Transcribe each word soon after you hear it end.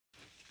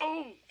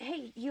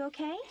Hey, you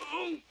okay?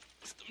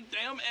 Some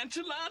damn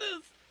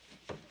enchiladas.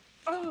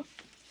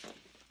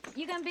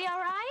 You gonna be all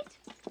right?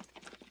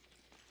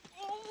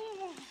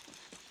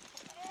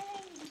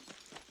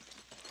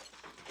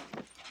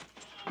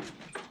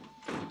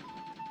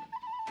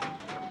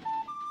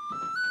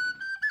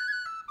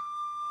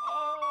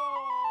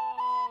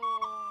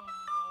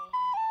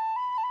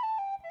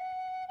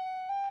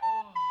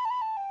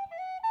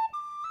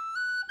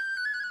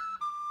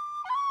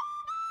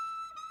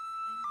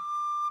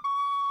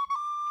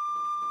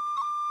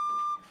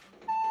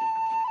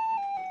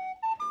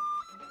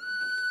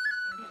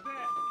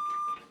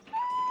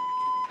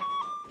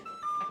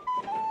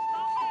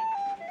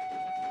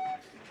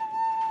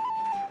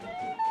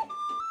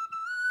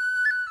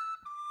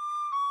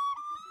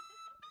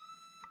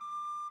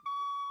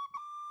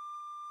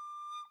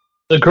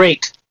 The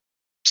Great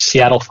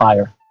Seattle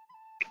Fire.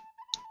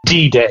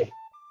 D-Day.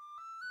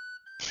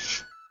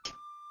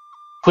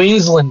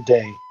 Queensland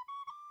Day.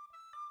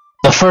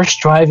 The first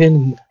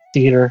drive-in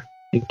theater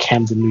in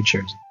Camden, New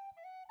Jersey.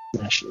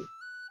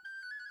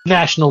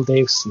 National Day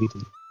of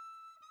Sweden.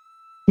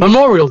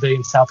 Memorial Day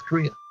in South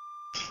Korea.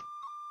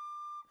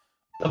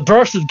 The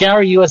birth of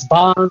Gary U.S.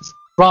 Bonds,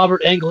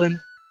 Robert Englund,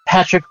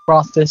 Patrick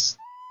Rothfuss,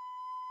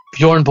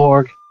 Bjorn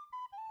Borg.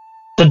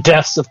 The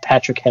deaths of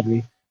Patrick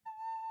Henry,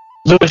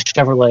 Louis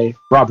Chevrolet,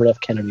 Robert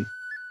F. Kennedy.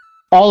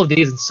 All of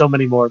these and so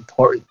many more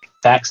important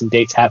facts and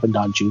dates happened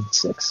on June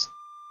 6th.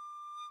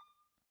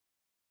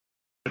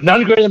 But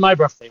none greater than my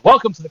birthday.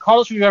 Welcome to the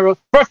Carlos Rivera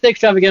Birthday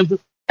Extravaganza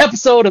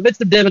episode of It's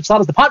the Damage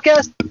Saddles, the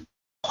podcast,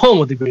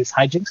 home of the greatest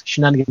hijinks,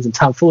 shenanigans, and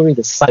tomfoolery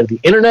this side of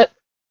the internet.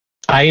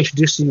 I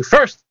introduce to you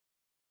first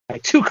my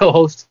two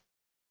co-hosts,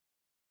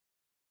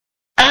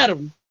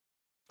 Adam,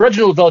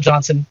 Reginald Vell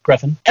Johnson,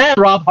 Griffin, and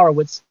Rob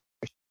Horowitz,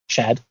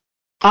 Chad.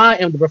 I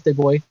am the birthday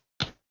boy,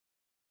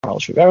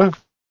 Carlos Rivera,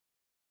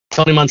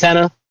 Tony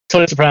Montana,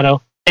 Tony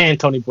Soprano, and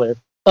Tony Blair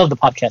of the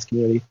podcast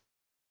community.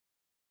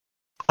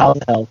 How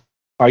the hell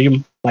are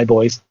you, my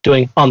boys,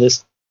 doing on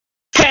this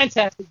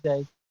fantastic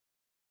day?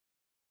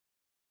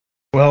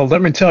 Well,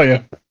 let me tell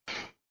you.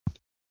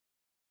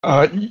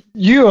 I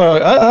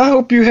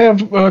hope you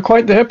have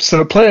quite the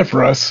episode planned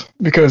for us,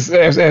 because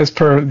as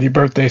per the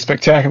birthday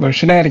spectacular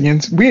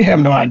shenanigans, we have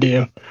no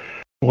idea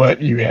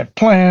what you have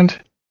planned.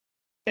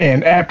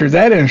 And after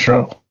that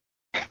intro,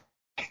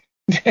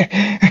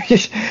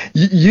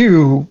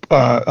 you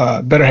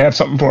better have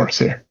something for us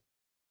here.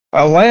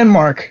 A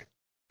landmark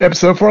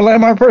episode for a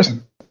landmark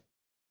person.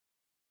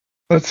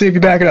 Let's see if you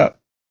back it up.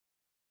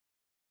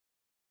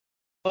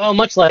 Well,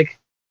 much like...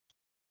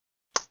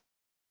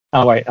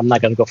 Oh, wait, I'm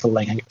not going to go for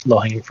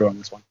low-hanging fruit on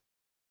this one.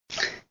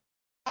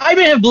 I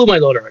may have blew my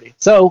load already,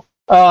 so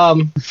I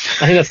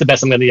think that's the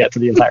best I'm going to get for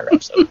the entire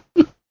episode.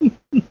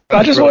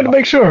 I just wanted to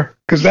make sure,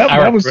 because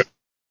that was... I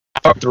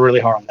worked really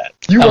hard on that.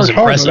 You worked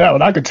hard on that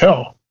one, I could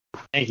tell.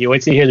 Thank you.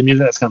 Wait till you hear the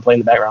music that's going to play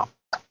in the background.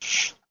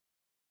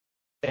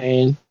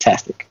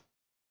 Fantastic.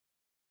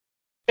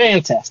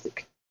 It's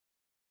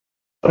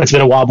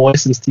been a while,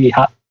 boys, since the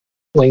Hot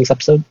Wings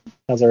episode.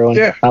 How's everyone?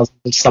 Yeah. How's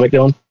the stomach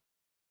doing?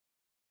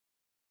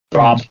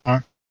 Rob.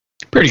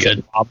 Pretty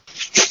good. Rob.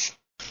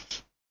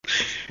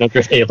 Don't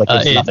drift like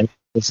it's nothing.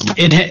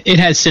 It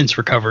has since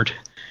recovered.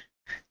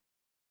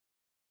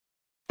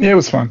 Yeah, it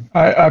was fun.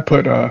 I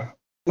put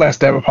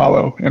Last Dab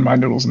Apollo in my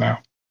noodles now.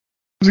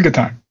 It was a good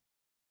time.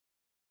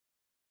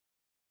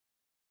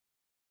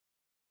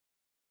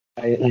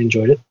 I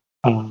enjoyed it.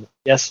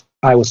 Yes,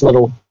 I was a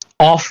little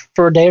off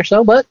for a day or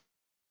so, but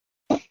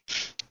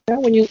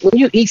when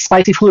you eat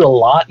spicy food a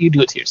lot, you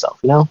do it to yourself,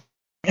 you know?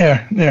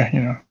 Yeah, you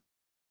know.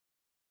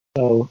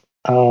 So,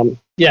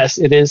 yes,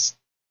 it is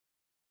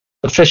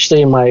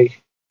officially my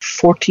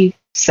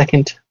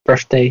 42nd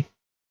birthday.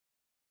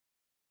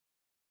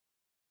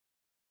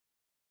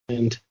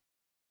 And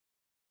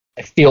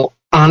I feel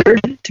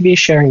honored to be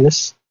sharing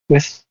this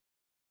with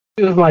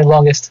two of my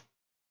longest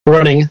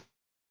running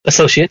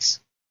associates.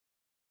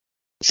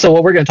 So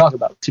what we're going to talk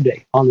about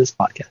today on this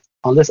podcast,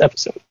 on this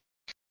episode,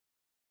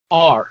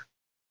 are,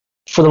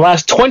 for the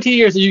last 20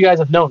 years that you guys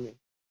have known me,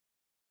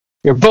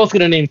 you're both going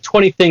to name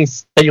 20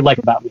 things that you like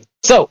about me.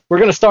 So we're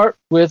going to start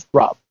with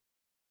Rob.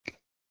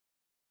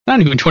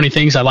 Not even 20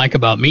 things I like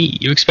about me.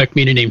 You expect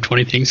me to name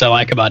 20 things I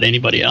like about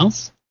anybody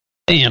else?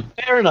 Damn.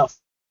 Fair enough.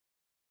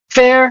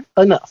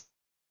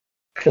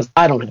 Because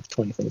I don't have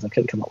 20 things. I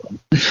couldn't come up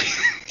with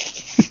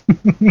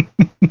them.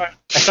 I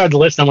started the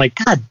list and I'm like,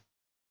 God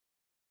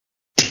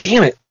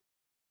damn it.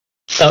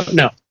 So,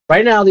 no.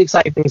 Right now, the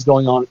exciting things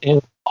going on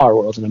in our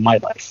world and in my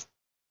life.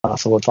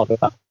 So we'll talk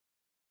about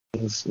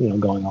things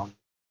going on.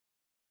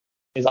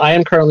 Is I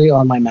am currently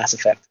on my Mass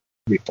Effect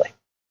replay.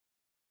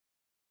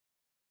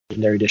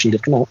 Legendary Edition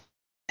did come out.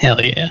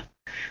 Hell yeah.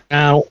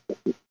 Now,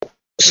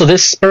 so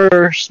this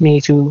spurs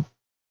me to...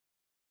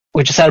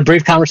 We just had a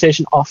brief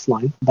conversation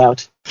offline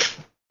about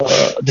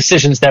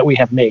decisions that we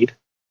have made.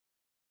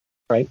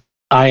 Right?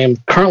 I am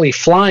currently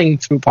flying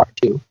through part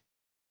 2.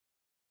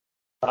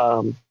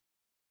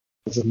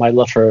 This is my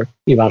love for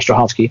Ivan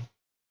Strahovski,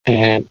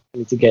 and I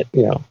need to get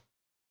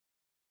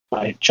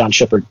my John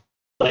Shepard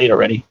played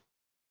already.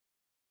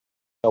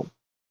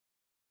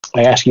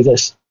 I ask you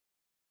this.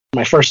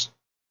 My first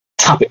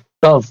topic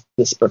of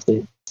this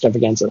birthday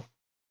extravaganza.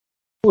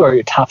 Who are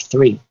your top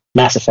 3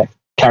 Mass Effect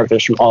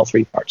characters from all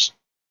 3 parts?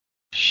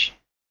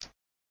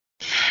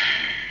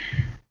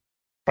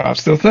 I'm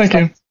still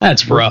thinking.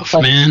 That's rough,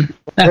 man.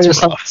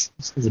 That's rough.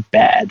 This is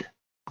bad.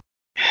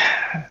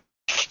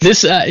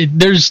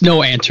 There's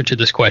no answer to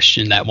this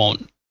question that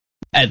won't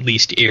at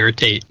least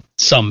irritate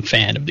some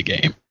fan of the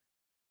game.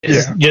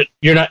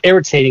 You're not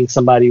irritating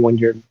somebody when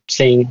you're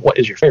saying what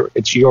is your favorite.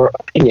 It's your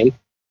opinion.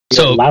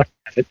 You're allowed to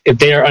have it. If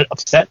they're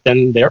upset,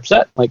 then they're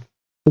upset. Like,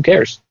 who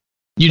cares?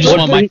 You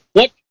just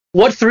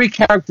what 3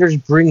 characters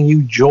bring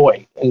you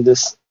joy in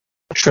this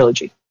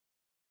trilogy?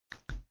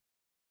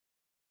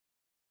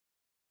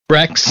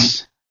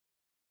 Rex,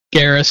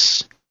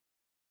 Garrus.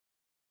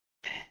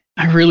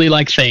 I really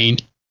like Thane.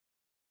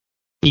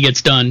 He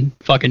gets done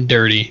fucking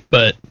dirty,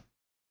 but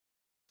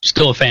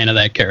still a fan of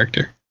that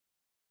character.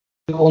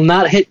 We will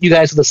not hit you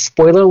guys with a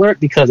spoiler alert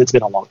because it's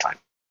been a long time.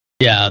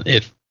 Yeah,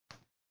 if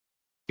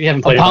you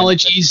haven't played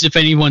apologies if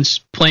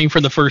anyone's playing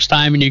for the first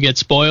time and you get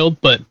spoiled,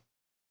 but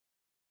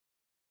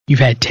you've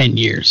had 10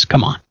 years.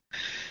 Come on.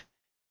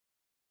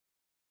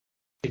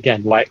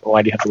 Again, why do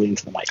you have to lean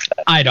into the mic for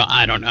that? I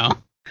don't know.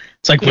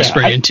 It's like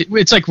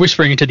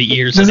whispering into the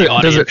ears of the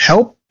audience. Does it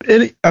help?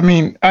 I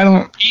mean, I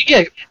don't.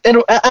 Yeah,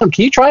 Adam,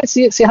 can you try and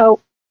see how?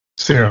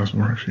 See how it's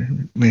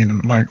working. Lean in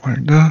the mic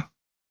like that,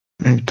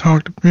 and you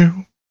talk to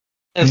people.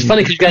 And it's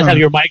funny because you guys have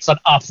your mics on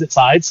opposite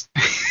sides.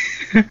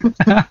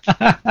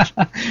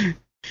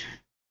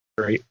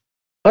 Great.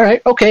 All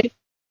right. Okay.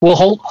 We'll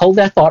hold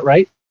that thought.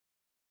 Right.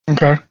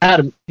 Okay.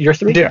 Adam, your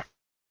 3.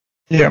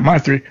 Yeah, my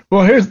 3.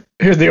 Well,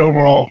 here's the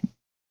overall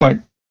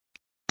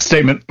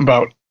statement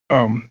about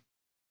the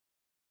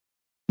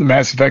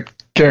Mass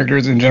Effect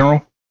characters in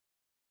general.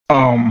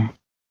 I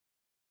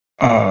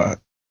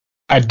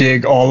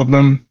dig all of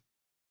them,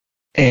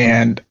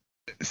 and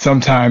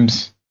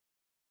sometimes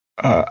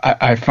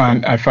I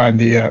find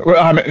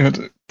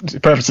the to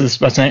preface this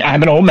by saying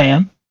I'm an old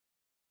man,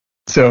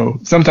 so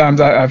sometimes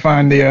I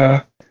find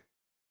the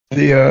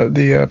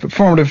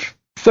performative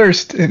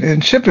thirst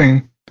in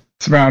shipping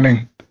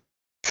surrounding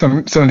some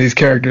of these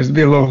characters to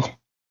be a little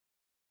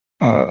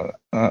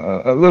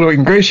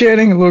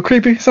ingratiating, a little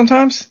creepy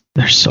sometimes.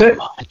 There's so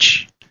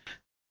much.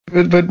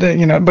 But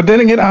then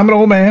again, I'm an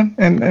old man,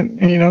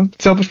 and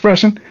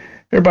self-expression.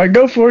 Everybody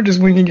go for it.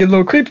 Just when you get a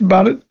little creepy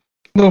about it, a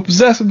little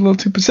possessive, a little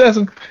too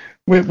possessive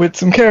with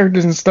some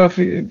characters and stuff,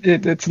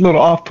 it's a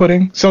little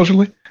off-putting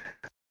socially.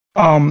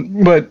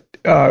 But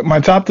my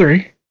top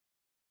 3,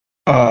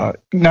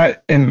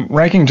 not in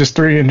ranking, just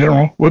 3 in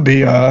general, would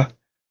be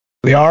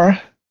Liara,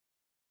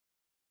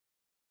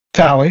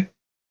 Tali,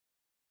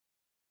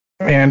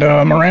 and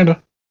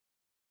Miranda.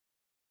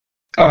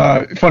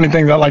 Funny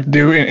things I like to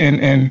do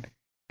in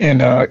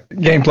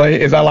gameplay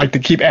is I like to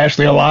keep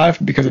Ashley alive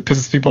because it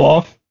pisses people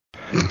off.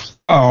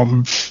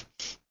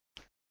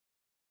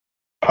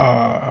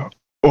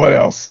 What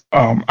else?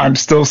 I'm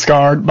still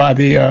scarred by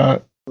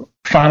the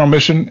final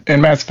mission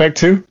in Mass Effect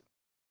 2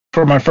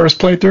 for my first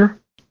playthrough.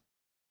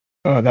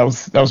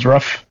 That was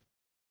rough.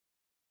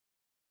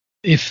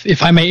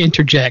 If I may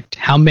interject,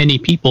 how many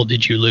people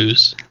did you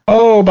lose?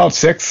 Oh, about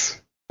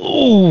 6.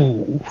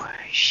 Oh,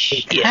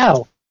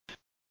 How?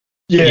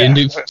 Yeah.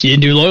 You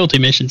didn't do loyalty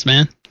missions,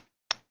 man.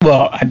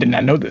 Well, I did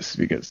not know this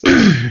because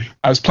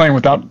I was playing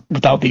without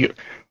the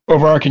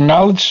overarching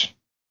knowledge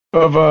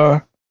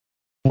of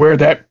where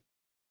that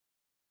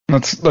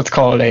let's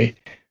call it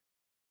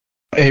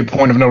a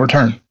point of no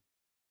return.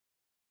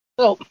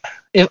 So,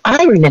 if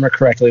I remember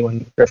correctly,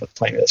 when Griff was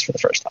playing this for the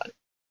first time,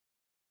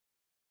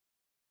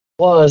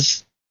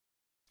 was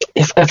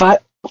if I,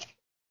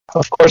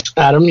 of course,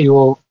 Adam, you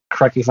will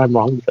correct me if I'm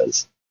wrong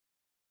because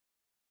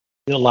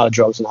you did a lot of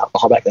drugs and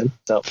alcohol back then,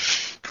 so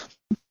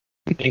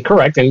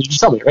incorrect, and you just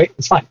tell me, right?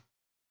 It's fine.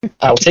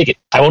 I will take it.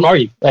 I won't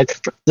argue.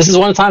 This is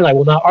one of the times I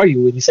will not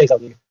argue when you say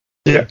something.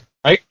 Yeah.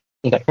 Right?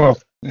 Okay. Well,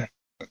 yeah.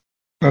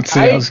 Let's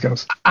see how this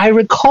goes. I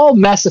recall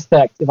Mass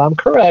Effect, if I'm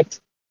correct,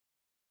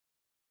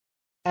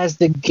 as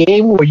the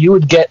game where you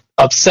would get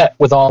upset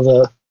with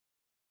all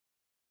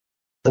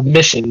the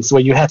missions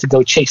where you had to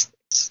go chase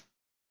things.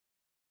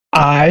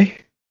 I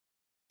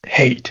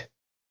hate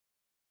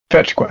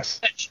fetch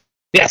quests.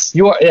 Yes,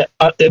 you are.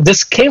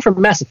 This came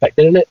from Mass Effect,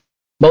 didn't it?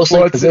 Mostly.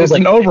 Well, it's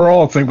an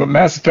overall thing, but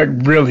Mass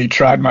Effect really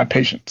tried my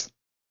patience.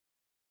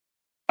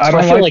 I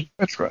don't like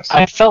fetch quests.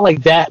 I felt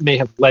like that may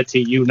have led to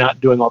you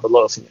not doing all the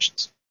loyalty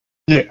missions.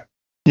 Yeah.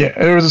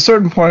 There was a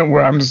certain point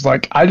where I'm just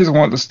like, I just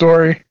want the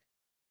story,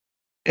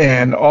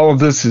 and all of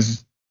this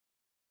is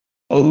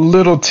a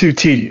little too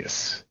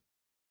tedious.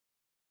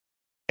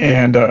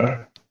 And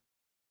I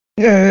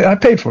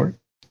paid for it.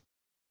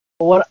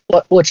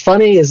 What's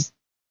funny is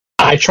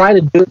I try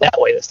to do it that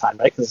way this time,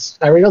 right? Because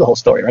I already know the whole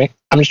story, right?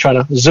 I'm just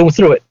trying to zoom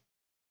through it.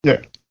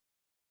 Yeah.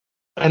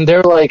 And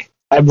they're like,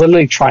 I'm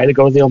literally trying to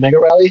go to the Omega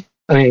Rally.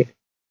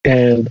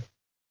 And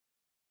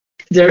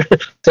they're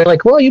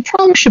like, well, you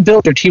probably should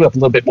build your team up a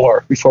little bit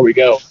more before we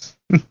go.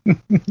 I'm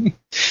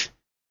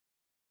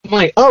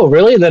like, oh,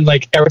 really? And then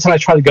like every time I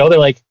try to go, they're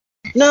like,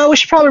 no, we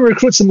should probably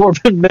recruit some more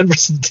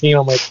members of the team.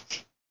 I'm like,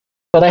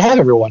 but I have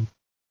everyone.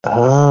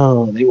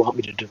 Oh, they want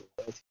me to do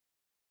it.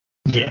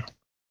 Yeah.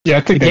 Yeah,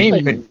 I think The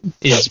game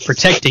they is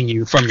protecting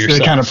you from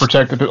yourself. kind of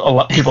protected people a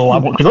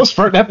lot more. Because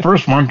that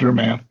first run through,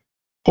 man.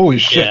 Holy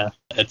shit. Yeah,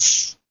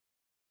 it's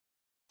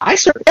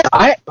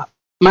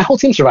My whole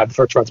team survived the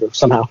first run through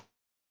somehow.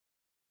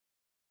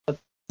 But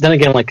then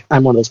again, like,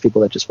 I'm one of those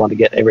people that just want to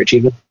get every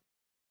achievement.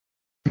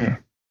 Yeah.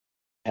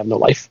 I have no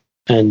life.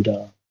 And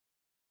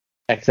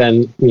back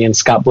then, me and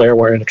Scott Blair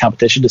were in a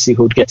competition to see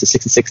who would get to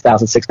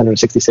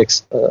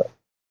 66,666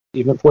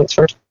 achievement points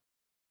first.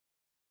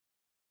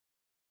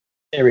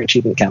 Every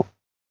achievement count.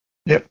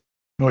 Yep.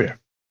 Oh, yeah.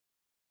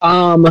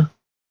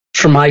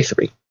 For my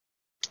three,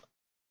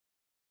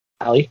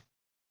 Allie,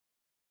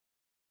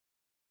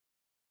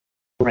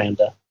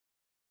 Miranda,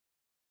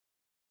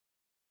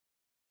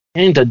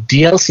 and a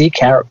DLC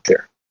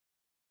character,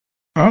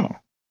 Oh.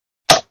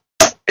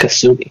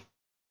 Kasumi.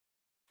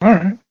 All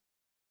right.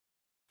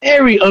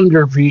 Very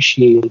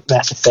underappreciated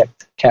Mass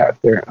Effect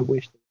character. I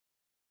wish.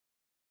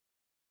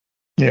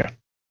 Yeah.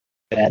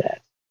 Badass.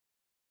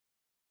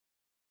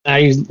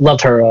 I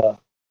loved her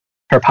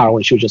power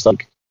when she would just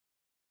like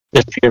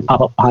disappear and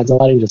pop up behind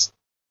somebody and just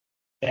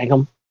bang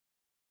them.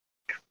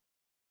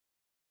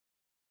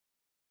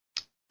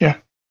 Yeah.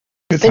 I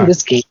Good think time.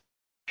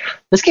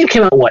 this game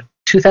came out what,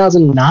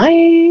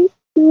 2009?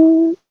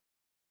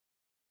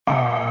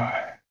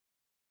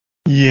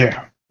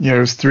 Yeah. Yeah, it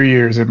was 3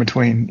 years in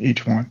between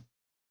each one.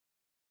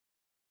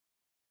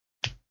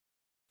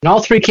 And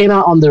all three came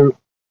out on the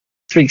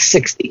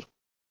 360.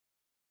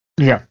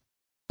 Yeah.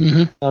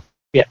 mm-hmm.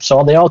 Yeah,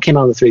 so they all came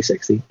out on the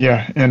 360.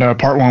 Yeah. And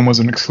part one was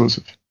an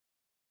exclusive.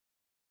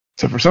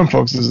 So for some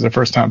folks, this is their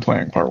first time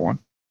playing part one.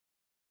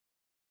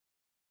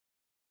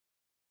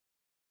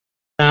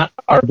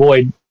 Our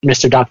boy,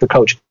 Mr. Dr.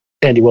 Coach,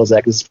 Andy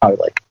Wilczek, is probably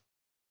like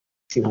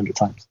 1,600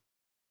 times.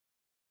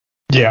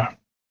 Yeah.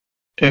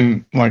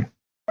 And like,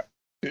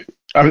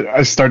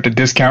 I start to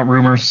discount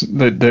rumors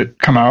that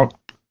come out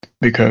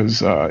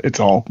because it's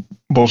all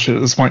bullshit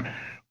at this point.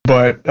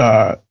 But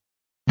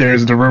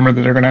there's the rumor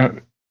that they're going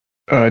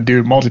to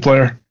do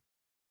multiplayer.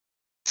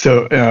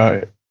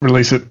 So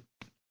release it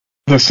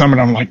this summer.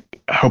 And I'm like,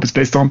 I hope it's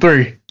based on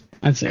 3.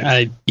 It's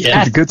a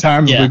good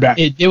time to yeah, be back.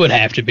 it would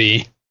have to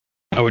be.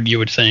 You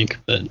would think,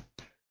 but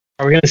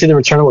Are we going to see the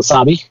return of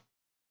Wasabi?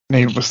 I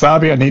need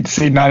Wasabi. I need to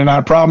see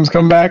 99 Problems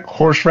come back.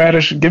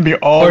 Horseradish. Give me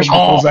all the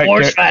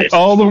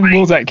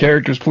Wolzak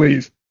characters,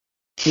 please.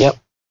 Yep.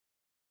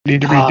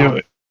 Need to redo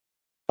it.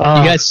 you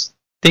guys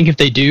think if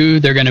they do,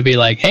 they're going to be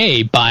like,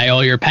 "Hey, buy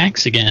all your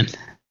packs again."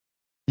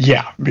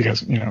 Yeah,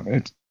 because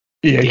it's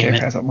EA Damn can't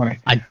it. pass up money.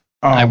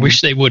 I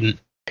wish they wouldn't,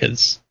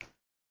 because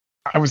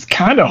I was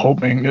kind of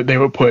hoping that they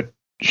would put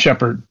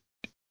Shepard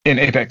in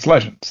Apex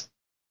Legends.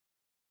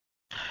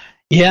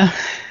 yeah,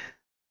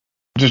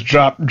 Just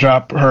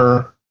drop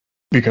her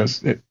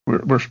because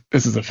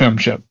this is a film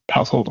ship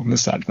household on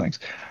this side of things.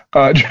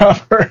 Drop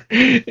her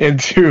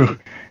into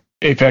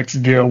Apex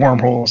via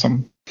wormhole or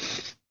something.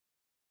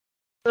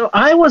 So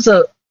I was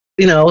a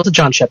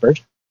John Shepard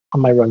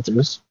on my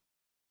run-throughs.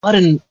 But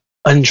in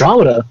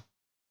Andromeda,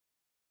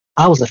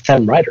 I was a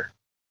Fem Rider.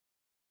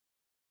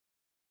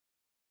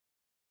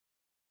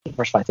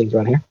 Diversify things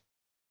around here.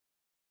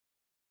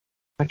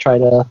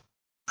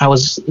 I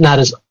was not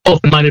as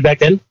open-minded back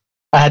then.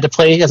 I had to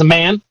play as a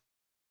man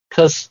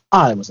because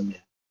I was a man.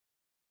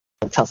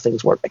 That's how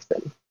things work back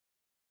then.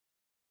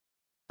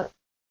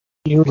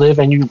 You live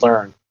and you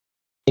learn.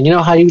 And you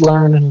know how you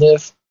learn and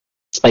live?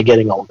 It's by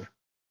getting older.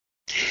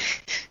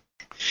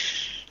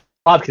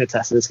 Bob can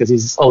attest to this because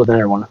he's older than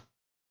everyone.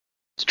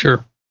 it's true.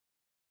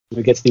 When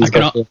we get to these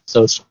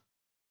episodes.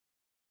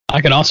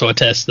 I can also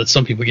attest that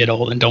some people get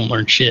old and don't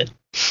learn shit.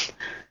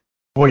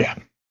 Oh yeah.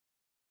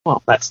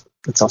 Well, that's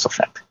also a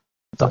fact.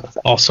 It's also a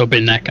fact. Also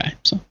been that guy.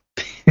 So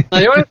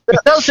The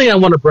other thing I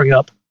want to bring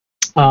up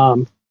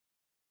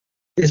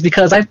is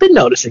because I've been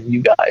noticing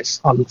you guys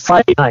on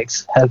Friday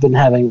nights have been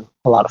having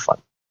a lot of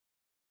fun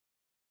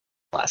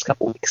the last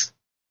couple weeks.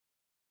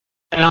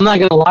 And I'm not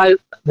going to lie,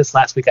 this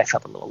last week I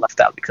felt a little left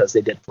out because they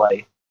did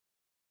play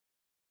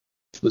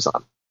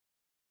Busan.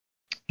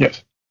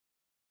 Yes.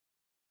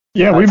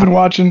 Yeah, we've been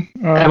watching.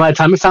 And by the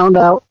time I found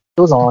out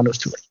it was on, it was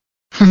too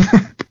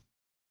late.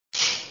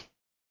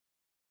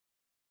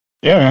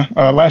 Yeah,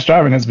 man. Last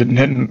Driving has been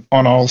hitting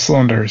on all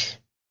cylinders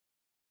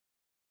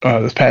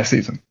this past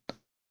season.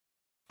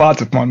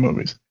 Lots of fun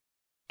movies.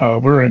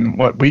 We're in,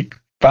 week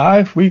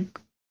 5? Week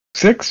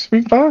 6?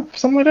 Week 5?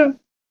 Something like that?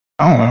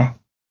 I don't know.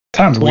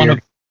 Time's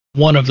weird.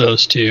 One of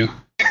those two,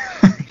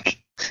 I think.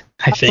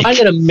 I find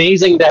it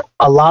amazing that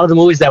a lot of the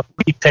movies that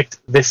we picked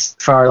this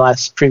for our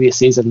previous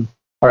season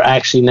are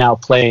actually now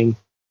playing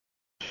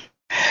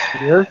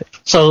here,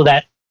 so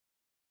that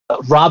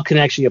Rob can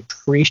actually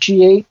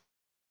appreciate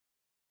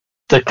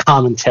the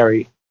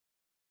commentary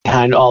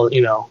behind all,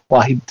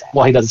 while he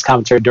does his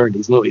commentary during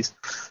these movies.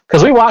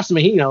 Because we watched them,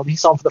 and he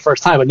saw them for the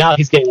first time, but now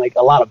he's getting like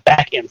a lot of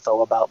back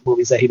info about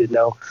movies that he didn't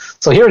know.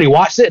 So he already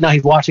watched it, and now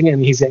he's watching it,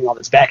 and he's getting all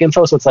this back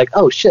info. So it's like,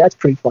 oh shit, that's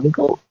pretty fucking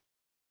cool.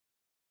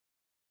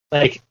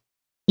 Like,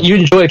 you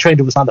enjoyed Train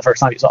to Busan the first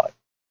time you saw it.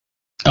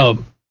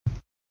 Oh,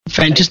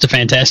 just a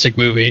fantastic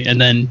movie. And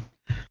then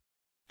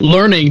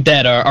learning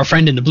that our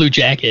friend in the blue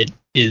jacket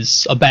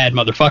is a bad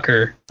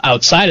motherfucker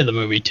outside of the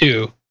movie,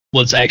 too,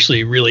 was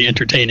actually really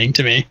entertaining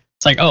to me.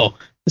 It's like, oh,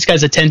 this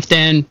guy's a 10th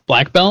Dan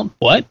black belt?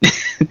 What?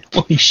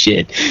 Holy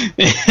shit.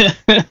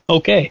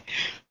 Okay.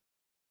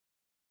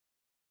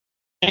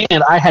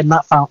 And I had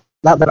not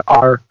that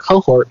our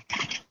cohort,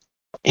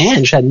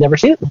 Ange, had never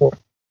seen it before.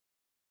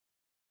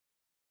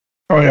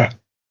 Oh, yeah.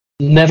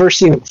 Never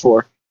seen it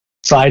before.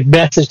 So I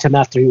messaged him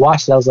after he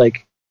watched it. I was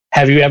like,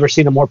 have you ever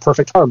seen a more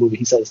perfect horror movie?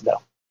 He says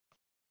no.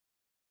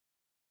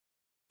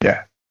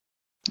 Yeah.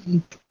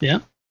 Yeah.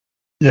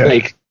 Yeah.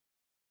 Like,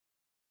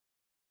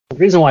 the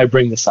reason why I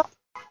bring this up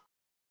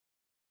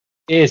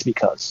is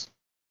because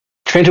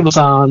Train to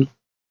Busan,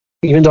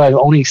 even though I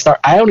only saw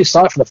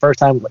it for the first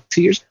time like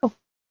 2 years ago.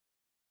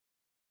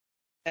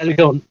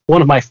 And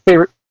one of my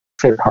favorite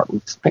horror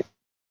movies, right?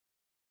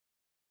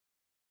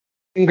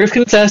 And Griff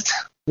can attest.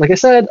 Like I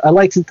said, I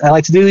like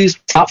to do these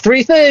top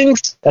 3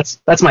 things. That's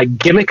my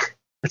gimmick.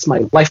 That's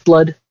my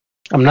lifeblood.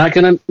 I'm not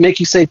gonna make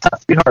you say top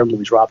 3 horror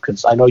movies, Rob,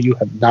 because I know you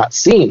have not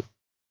seen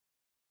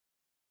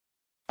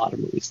a lot of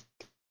movies.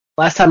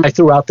 Last time I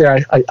threw out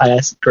there, I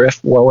asked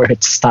Griff what were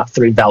his top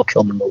 3 Val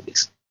Kilmer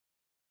movies.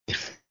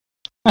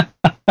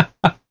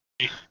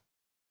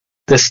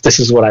 This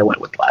is what I went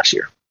with last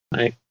year.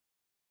 Right?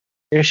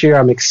 This year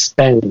I'm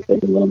expanding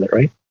things a little bit,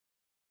 right?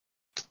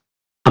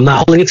 I'm not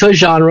holding it to a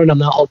genre, and I'm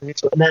not holding it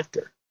to an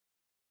actor.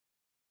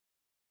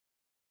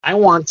 I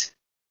want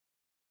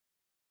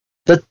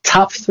the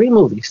top 3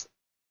 movies,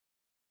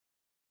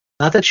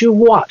 not that you've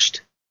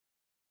watched,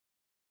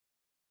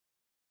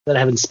 that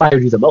have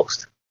inspired you the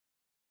most.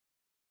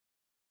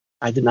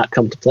 I did not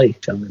come to play,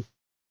 gentlemen.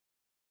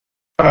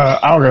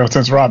 I'll go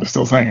since Rob is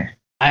still singing.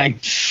 I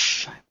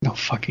have no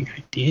fucking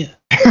idea.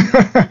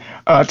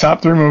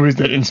 Top 3 movies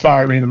that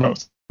inspired me the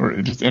most, or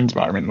just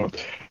inspired me the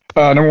most.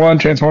 Number 1,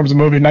 Transformers the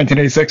movie,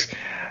 1986.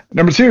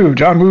 Number 2,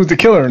 John Woo's The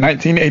Killer,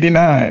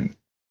 1989.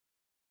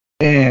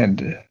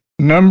 And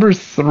number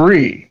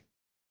 3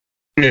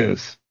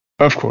 is,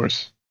 of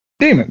course,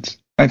 Demons,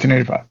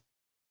 1985.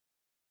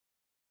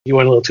 You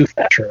went a little too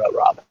fast for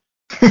Rob.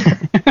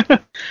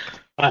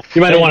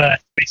 You might want to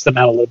space them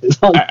out a little bit.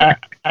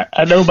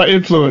 I know my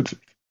influence.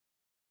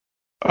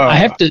 I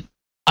have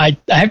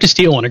to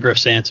steal one of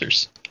Griff's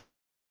answers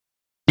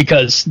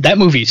because that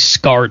movie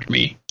scarred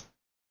me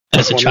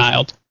as a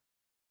child.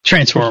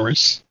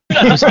 Transformers.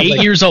 I was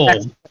 8 years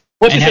old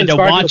and had to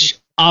watch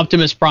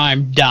Optimus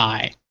Prime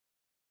die,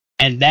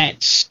 and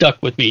that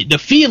stuck with me. The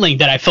feeling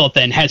that I felt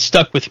then has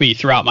stuck with me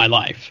throughout my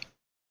life,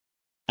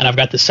 and I've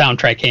got the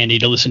soundtrack handy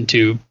to listen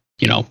to,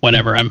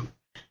 whenever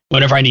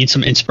I need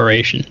some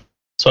inspiration.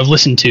 So I've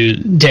listened to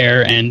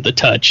Dare and The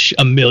Touch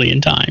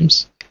 1,000,000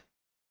 times.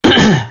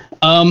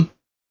 I'm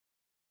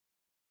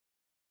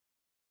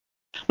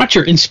not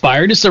sure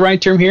inspired is the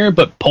right term here,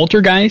 but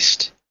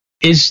Poltergeist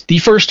is the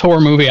first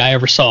horror movie I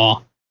ever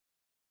saw.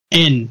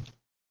 And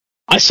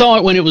I saw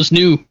it when it was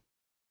new,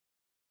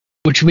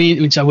 which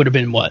means I would have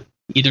been,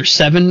 either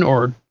 7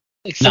 or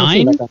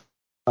 9?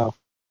 Oh.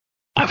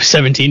 I was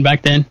 17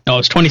 back then. No, I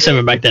was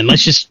 27 back then.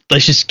 Let's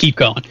just keep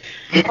going.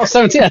 Oh,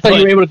 17. I thought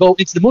you were able to go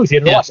into the movie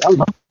theater to watch it. I don't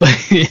know.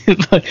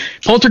 But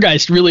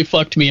Poltergeist really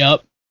fucked me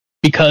up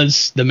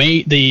because the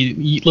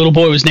little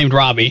boy was named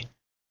Robbie.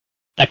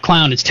 That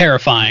clown is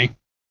terrifying.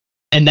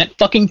 And that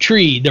fucking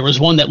tree, there was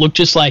one that looked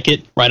just like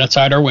it right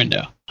outside our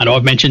window. I know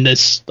I've mentioned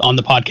this on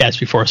the podcast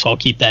before, so I'll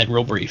keep that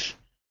real brief.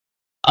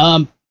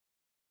 Now,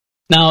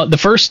 the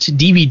first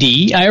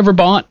DVD I ever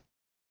bought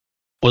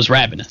was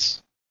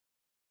Ravenous,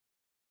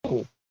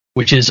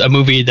 which is a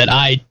movie that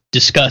I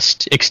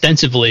discussed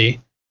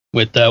extensively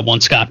with one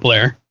Scott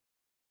Blair,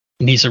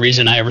 and he's the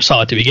reason I ever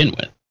saw it to begin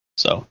with.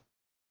 So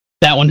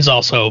that one has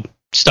also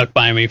stuck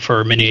by me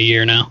for many a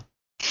year now.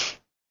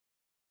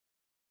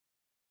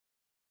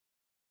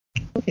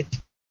 Look at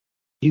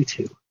you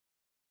two.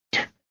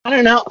 I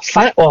don't know.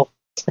 I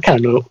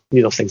kind of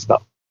knew those things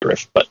about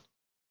Griff, but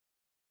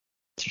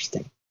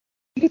interesting.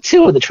 You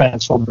two are the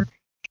Transformer.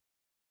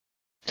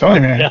 Tell me,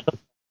 man. Yeah.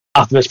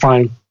 Optimus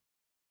Prime.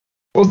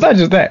 Well, it's not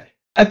just that.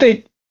 I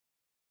think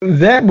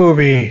that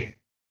movie.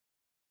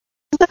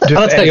 Let's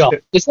cut you off.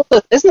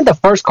 Isn't it the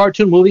first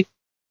cartoon movie?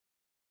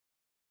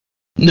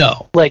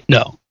 No.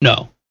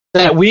 No.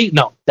 That we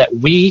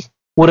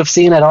would have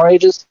seen at our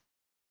ages?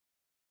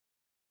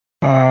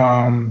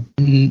 Not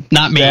me.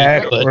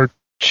 That but or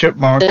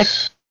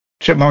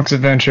Chipmunk's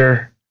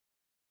Adventure,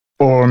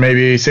 or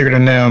maybe Secret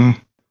of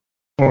NIMH,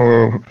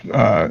 or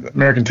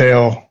American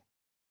Tail.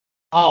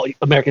 Oh,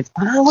 American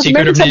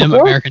Secret of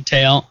NIMH, American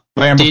Tail.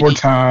 Land Before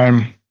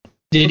Time.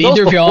 Did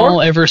either of y'all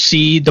ever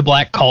see the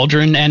Black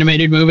Cauldron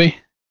animated movie?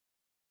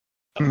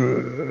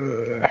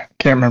 Can't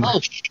remember. Oh,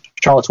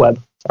 Charlotte's Web.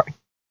 Sorry.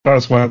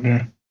 Charlotte's Web,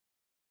 yeah.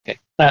 Okay.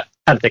 I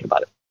had to think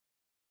about it.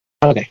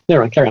 Okay,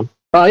 never mind. Carry on.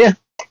 Oh, yeah.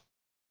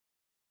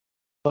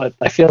 But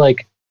I feel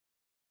like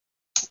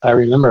I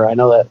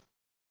know that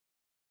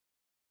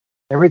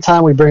Every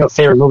time we bring up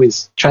favorite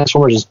movies,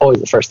 Transformers is always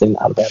the first thing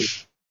out of bed.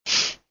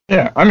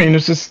 Yeah, I mean,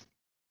 it's just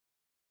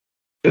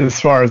as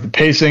far as the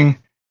pacing,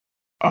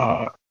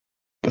 the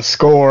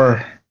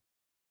score,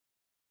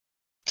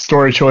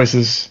 story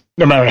choices,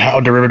 no matter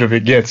how derivative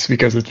it gets,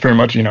 because it's pretty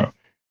much,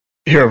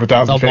 Hero of a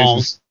Thousand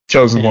Faces,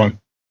 Chosen One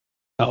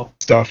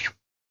stuff.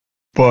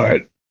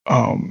 But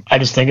I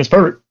just think it's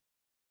perfect.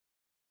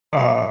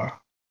 And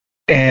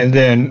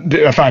then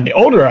I find the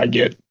older I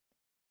get,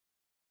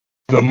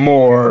 the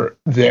more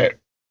that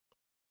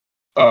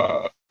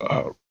Hot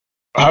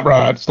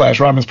Rod /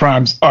 Rodimus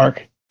Prime's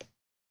arc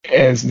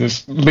as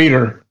this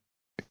leader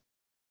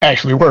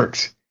actually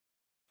works.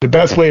 The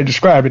best way to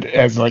describe it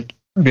as like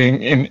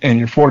being in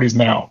your 40s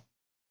now,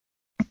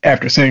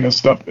 after seeing this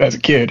stuff as a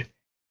kid,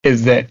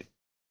 is that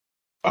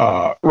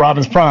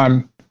Rodimus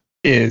Prime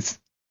is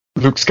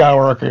Luke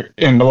Skywalker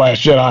in The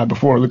Last Jedi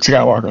before Luke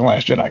Skywalker in The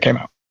Last Jedi came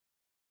out.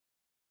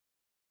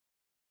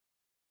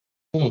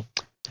 He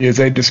is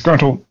a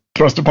disgruntled,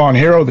 thrust upon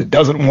hero that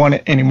doesn't want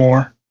it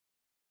anymore.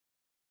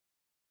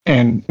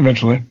 And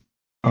eventually,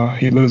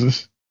 he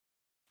loses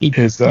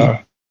his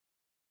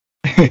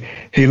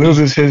he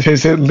loses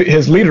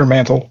his leader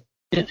mantle.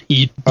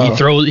 He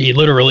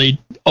literally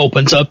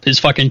opens up his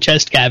fucking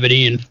chest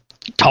cavity and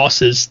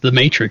tosses the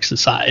Matrix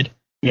aside.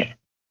 Yeah.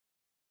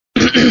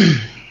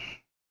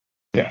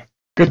 Yeah.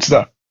 Good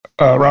stuff.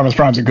 Rodimus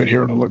Prime's a good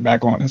hero to look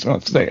back on and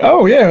say,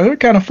 oh yeah, they're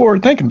kind of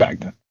forward thinking back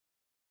then.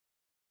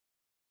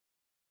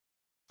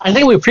 I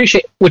think we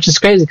appreciate, which is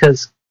crazy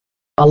because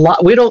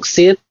we don't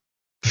see it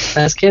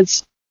as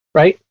kids,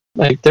 right?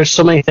 Like, there's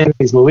so many things in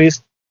these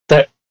movies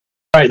that,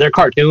 right, they're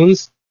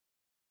cartoons,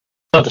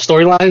 but the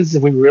storylines,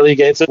 if we really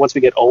get into it once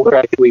we get older,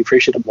 I think we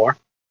appreciate them more. I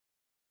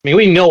mean,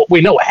 we know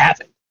what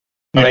happened,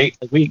 right?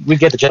 Like, we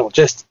get the general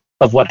gist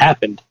of what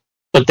happened,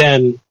 but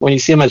then when you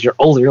see them as you're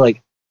older, you're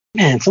like,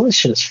 man, some of this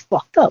shit is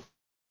fucked up.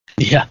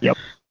 Yeah. Yep.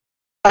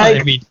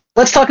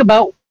 Let's talk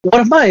about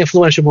one of my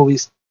influential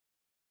movies,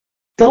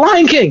 The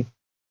Lion King.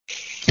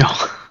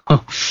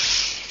 Oh.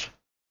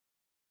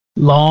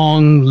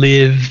 Long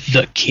live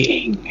the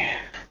king.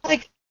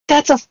 Like,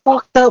 that's a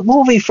fucked up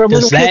movie for a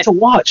little kid to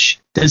watch.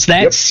 Does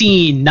that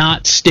scene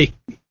not stick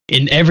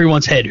in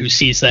everyone's head who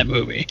sees that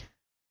movie?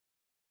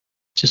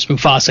 Just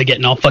Mufasa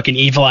getting all fucking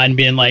evil-eyed and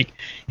being like,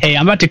 hey,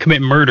 I'm about to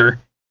commit murder.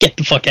 Get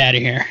the fuck out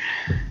of here.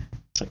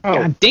 It's like,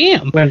 God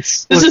damn.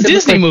 This is a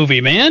Disney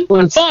movie, man.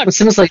 Fuck. When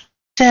Simba's like,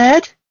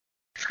 Dad?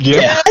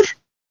 Yeah. Dad?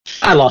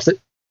 I lost it.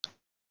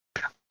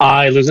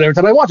 I lose it every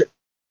time I watch it.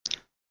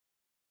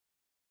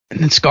 And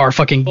then Scar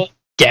fucking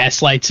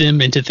gaslights him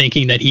into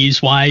thinking that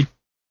he's why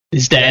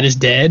his dad is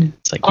dead.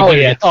 It's like, you better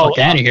get the fuck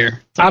out of here.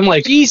 I'm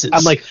like, Jesus.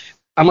 I'm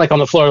like on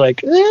the floor,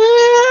 like,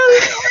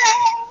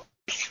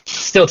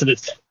 still to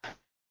this day.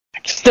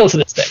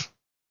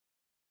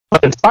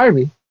 But it inspired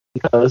me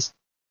because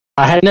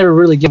I had never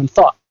really given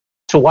thought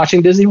to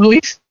watching Disney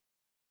movies.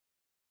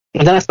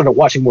 And then I started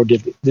watching more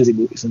Disney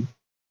movies, and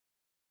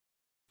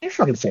they're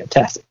fucking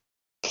fantastic.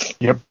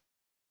 Yep.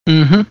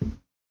 Mm-hmm.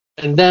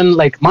 And then,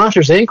 like,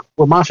 Monsters, Inc.,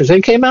 when Monsters,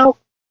 Inc. came out,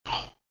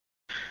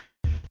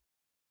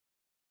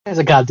 it's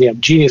a goddamn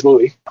genius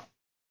movie.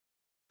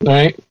 All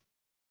right?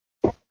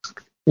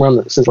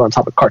 Since we're on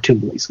top of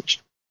cartoon movies, which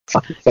is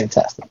fucking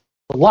fantastic.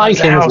 Lion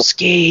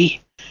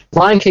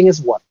King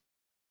is what?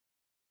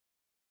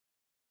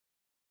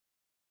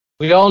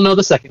 We all know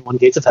the second one,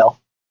 Gates of Hell.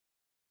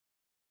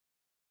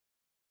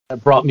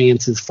 That brought me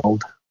into the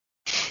fold.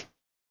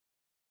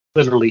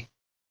 Literally.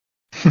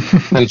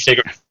 And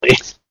figuratively.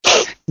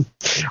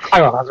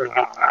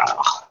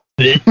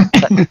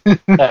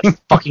 that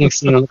fucking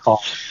scene on the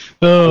call.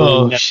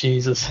 Oh,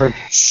 Jesus. For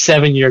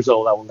 7 years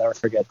old, I will never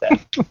forget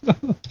that.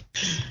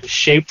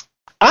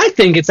 I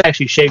think it's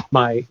actually shaped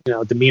my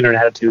demeanor and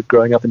attitude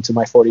growing up into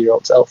my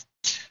 40-year-old self.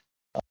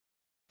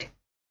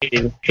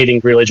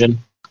 Hating religion.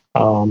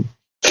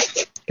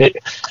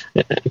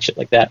 Shit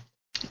like that.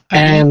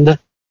 And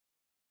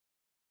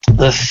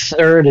the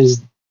third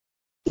is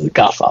The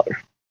Godfather.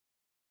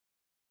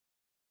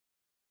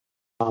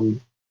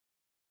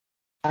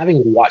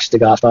 Having watched The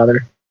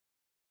Godfather,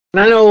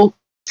 and I know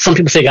some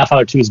people say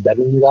Godfather 2 is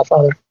better than The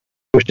Godfather,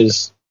 which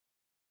is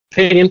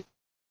opinion.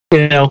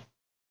 I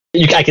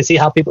can see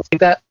how people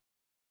think that.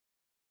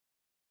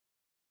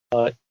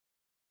 But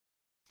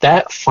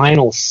that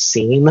final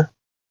scene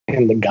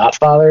in The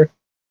Godfather,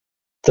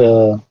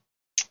 the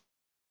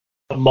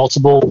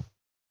multiple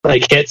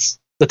hits,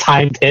 the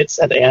timed hits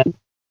at the end.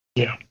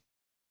 Yeah.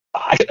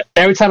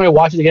 Every time I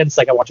watch it again, it's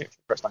like I watch it for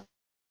the first time.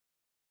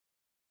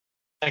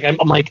 Like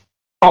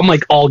I'm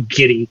like all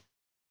giddy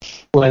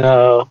when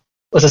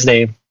what's his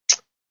name?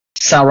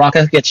 Sal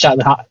Rocca gets shot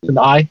in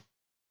the eye.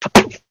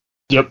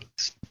 Yep.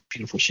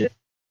 Beautiful shit.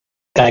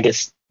 Guy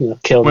gets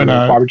killed in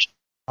the garbage.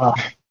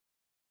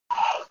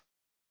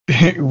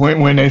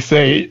 When he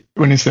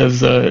says,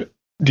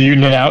 "Do you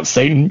denounce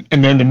Satan?"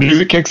 and then the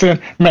music kicks in,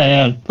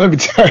 man, let me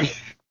tell you,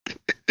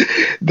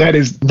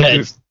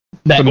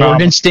 that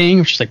organ sting,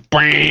 which is like,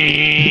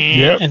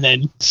 yep. And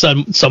then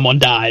someone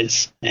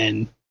dies,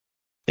 and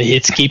the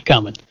hits keep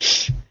coming.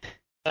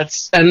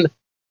 And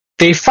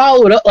they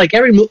follow it up like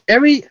every.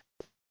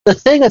 The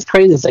thing that's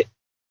crazy is like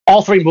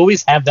all three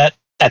movies have that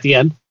at the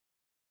end.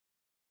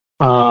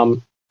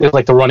 It's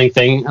like the running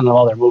thing in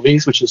all their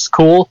movies, which is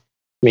cool.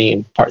 I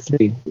mean, part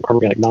 3, we're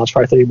going to acknowledge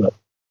part 3, but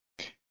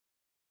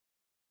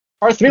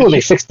part 3 when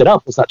they fixed it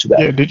up was not too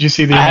bad. Yeah, did you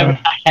see the? I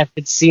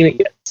haven't seen it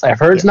yet. I've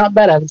heard it's not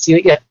bad. I haven't seen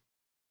it yet,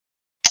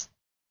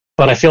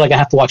 but I feel like I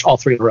have to watch all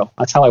 3 in a row.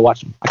 That's how I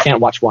watch them. I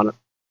can't watch one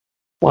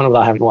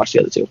without having watched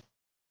the other 2.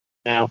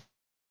 Now,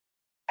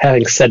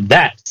 having said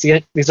that,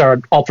 see, these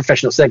are all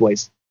professional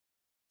segues,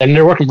 and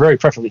they're working very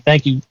perfectly.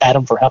 Thank you,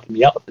 Adam, for helping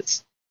me out with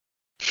this.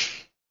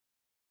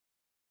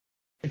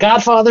 The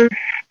Godfather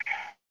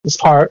is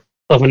part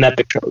of an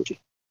epic trilogy.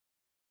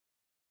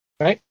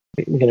 Right?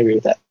 We can agree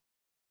with that.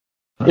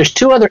 Right. There's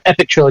 2 other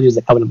epic trilogies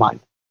that come to mind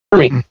for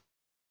me.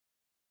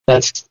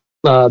 That's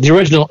the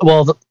original.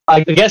 Well,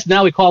 I guess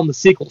now we call them the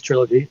sequel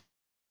trilogy,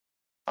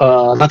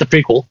 not the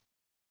prequel,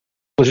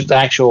 which is the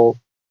actual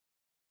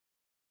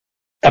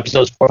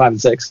episodes 4, 5,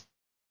 and 6.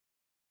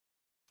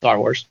 Star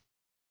Wars.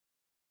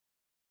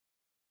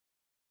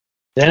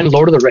 Then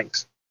Lord of the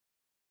Rings.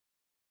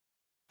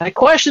 My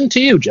question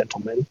to you,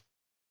 gentlemen,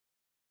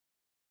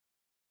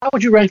 how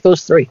would you rank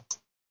those 3?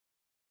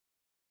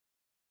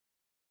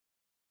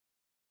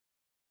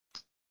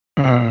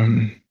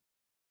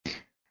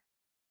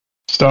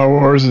 Star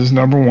Wars is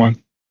number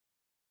 1,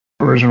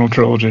 original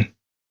trilogy.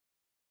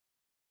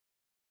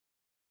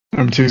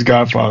 Number 2 is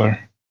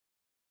Godfather.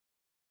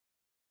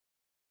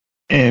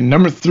 And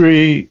number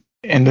 3,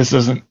 and this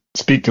doesn't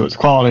speak to its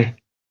quality,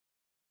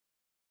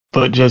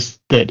 but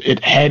just that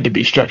it had to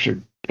be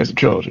structured as a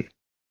trilogy.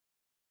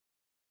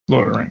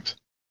 Lord of the Rings.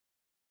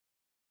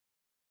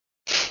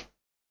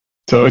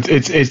 So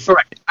it's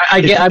correct.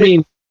 I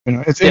mean, you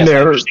know, it's in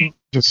there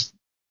just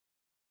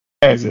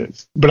as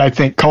is. But I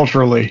think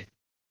culturally,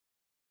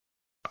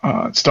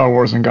 Star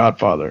Wars and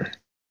Godfather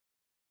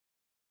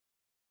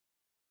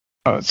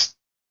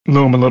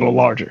loom a little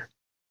larger.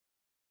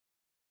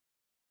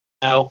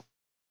 Now,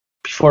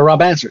 before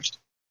Rob answers,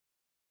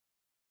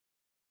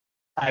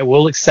 I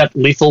will accept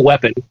Lethal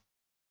Weapon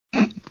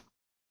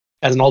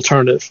as an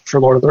alternative for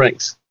Lord of the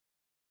Rings.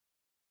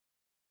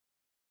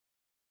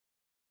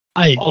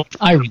 I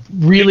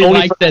really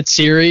like that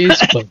series,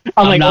 but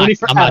I'm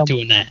not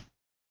doing that.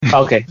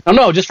 Okay.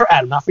 No, just for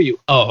Adam, not for you.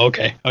 Oh,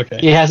 okay.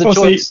 He has a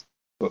choice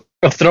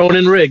of throwing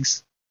in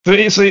Riggs.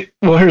 See,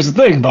 well, here's the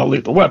thing about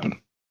Lethal Weapon.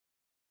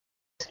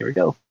 Here we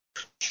go.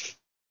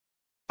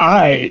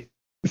 I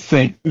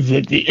think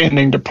that the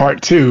ending to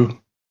part 2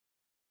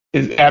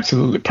 is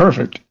absolutely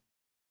perfect,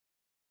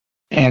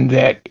 and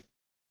that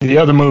the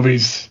other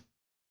movies,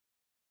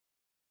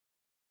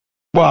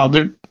 while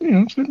they're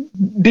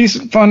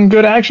decent, fun,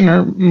 good action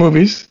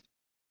movies,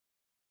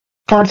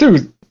 part 2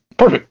 is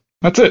perfect.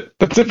 That's it.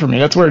 That's it for me.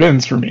 That's where it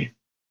ends for me.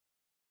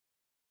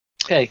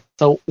 Okay,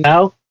 so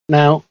now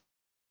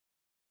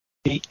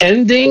the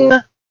ending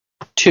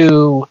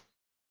to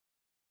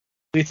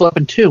Lethal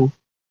Weapon 2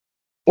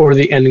 or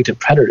the ending to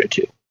Predator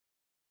 2?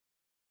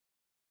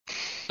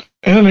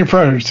 Ending to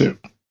Predator 2.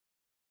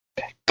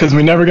 Because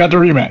we never got the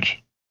rematch.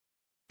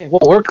 Okay,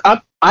 well,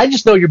 I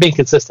just know you're being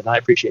consistent. I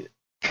appreciate it.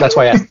 That's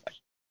why I asked.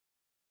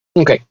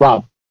 Okay,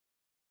 Rob.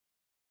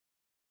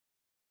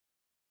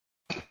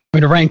 I'm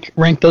going to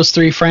rank those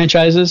 3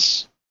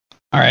 franchises.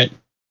 All right.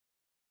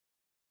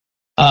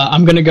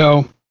 I'm going to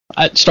go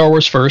at Star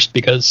Wars first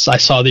because I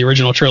saw the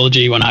original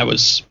trilogy when I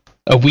was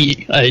a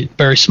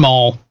very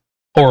small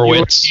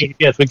Horowitz.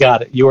 Yes, we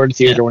got it. You were in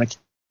theater when it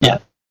came.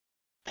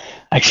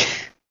 Yeah.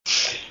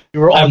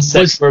 You were on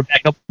set.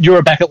 You were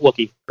a backup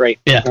Wookiee. Great.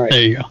 Yeah, right.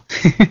 There you go.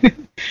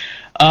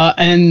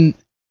 And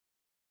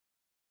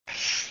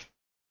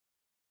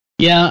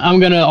yeah, I'm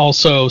going to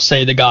also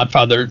say The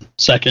Godfather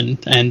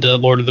second and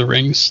Lord of the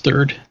Rings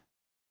third.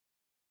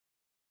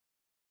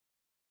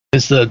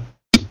 Because the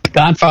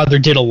Godfather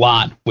did a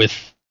lot with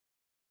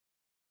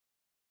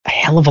a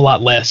hell of a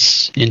lot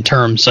less in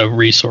terms of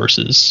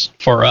resources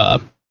for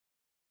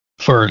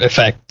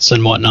effects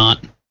and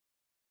whatnot.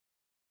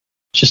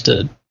 Just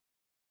I'm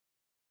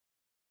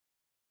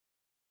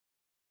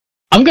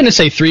going to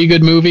say 3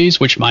 good movies,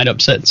 which might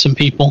upset some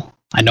people.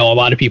 I know a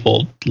lot of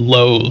people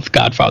loathe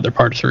Godfather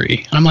Part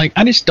 3. And I'm like,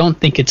 I just don't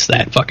think it's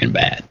that fucking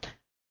bad.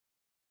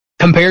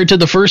 Compared to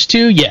the first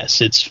 2,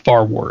 yes, it's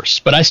far worse.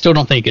 But I still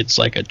don't think it's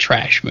like a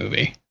trash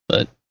movie.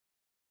 But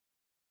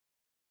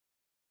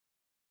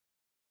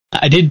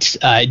I did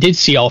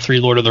see all 3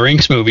 Lord of the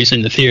Rings movies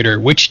in the theater,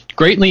 which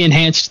greatly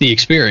enhanced the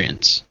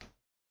experience.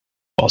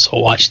 Also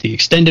watched the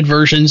extended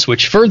versions,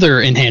 which further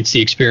enhanced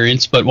the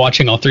experience, but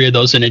watching all 3 of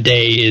those in a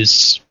day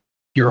is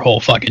your whole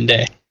fucking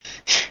day.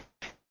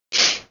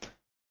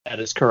 That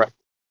is correct.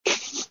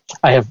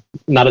 I have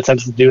not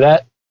attempted to do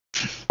that.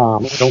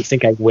 I don't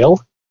think I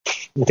will.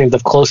 I think the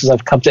closest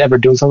I've come to ever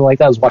doing something like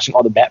that was watching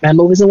all the Batman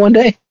movies in one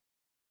day.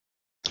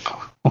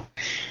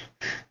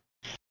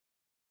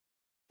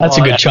 That's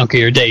a good chunk of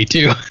your day,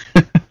 too.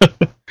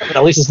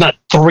 At least it's not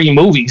 3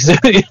 movies.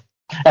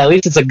 At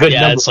least it's a good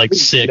number. Yeah, it's like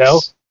 6. You know?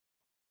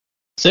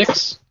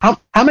 6? How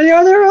many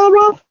are there,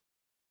 Rob?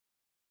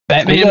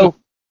 Batman?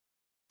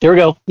 Here we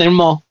go. Name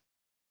them all.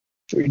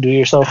 Do it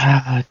yourself.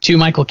 2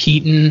 Michael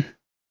Keaton,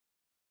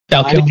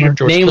 Val I need you Kilmer, to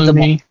George name them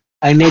Clooney.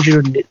 I need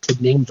you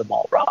to name them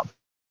all, Rob.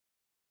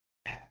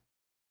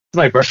 It's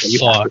my birthday. You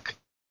have to. Fuck.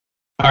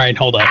 All right,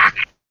 hold up.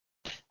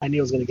 I knew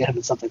I was going to get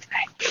him something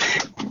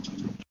today.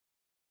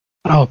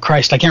 Oh,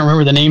 Christ, I can't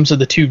remember the names of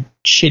the 2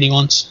 shitty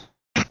ones.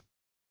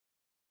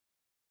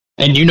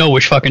 And you know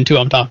which fucking 2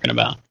 I'm talking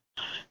about.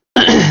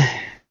 God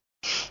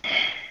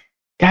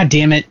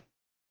damn it.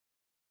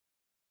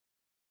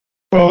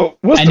 Well,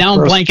 And now I'm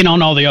blanking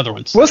on all the other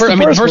ones. What's the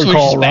first one was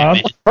called, just Rob?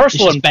 Batman. First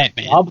It's one, just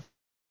Batman. Rob.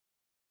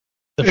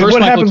 The Hey, first what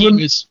Michael happens Keaton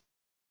when- was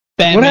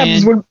What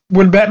happens Batman.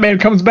 when Batman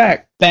comes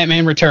back?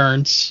 Batman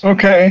Returns.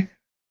 Okay.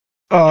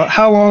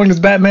 How long does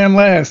Batman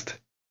last?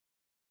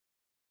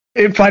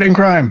 In fighting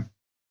crime.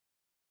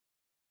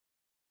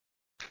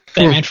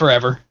 Batman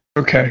Forever.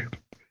 Okay.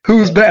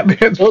 Who's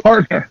Batman's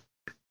partner?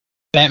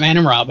 Batman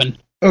and Robin.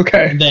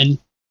 Okay. And then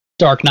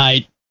Dark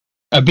Knight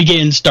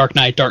begins. Dark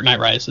Knight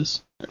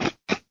Rises.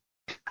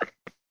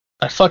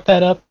 I fucked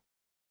that up.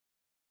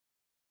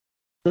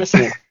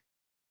 Listen,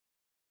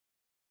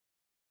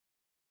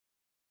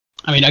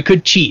 I mean, I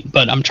could cheat,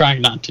 but I'm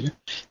trying not to.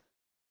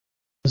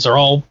 Because they're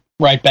all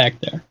right back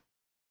there.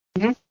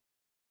 come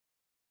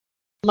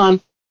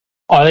on.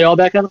 Oh, are they all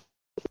back up?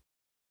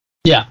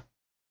 Yeah.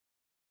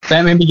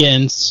 Batman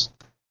Begins.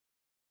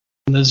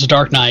 And there's a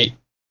Dark Knight.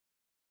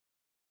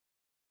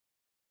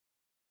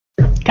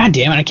 God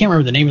damn it, I can't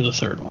remember the name of the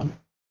third one.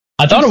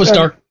 I thought it was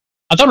Dark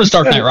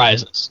Knight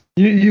Rises.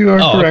 You are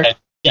correct. Okay.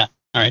 Yeah.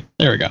 All right.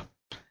 There we go.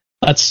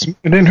 That's And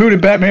then who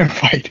did Batman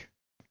fight?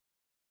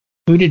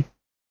 who did.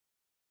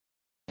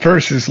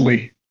 Versus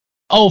Lee.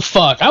 Oh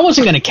fuck! I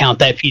wasn't gonna count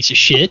that piece of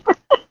shit.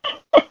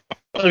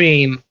 I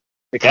mean,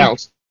 it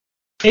counts.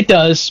 It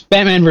does.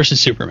 Batman versus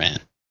Superman.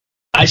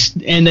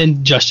 And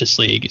then Justice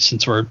League,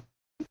 since we're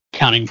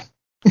counting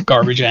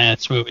garbage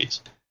ass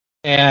movies.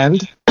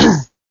 And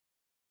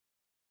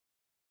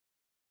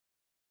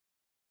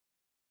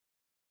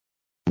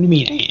What do you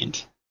mean?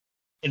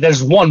 And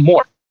there's one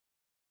more.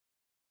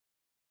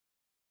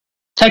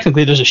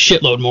 technically, there's a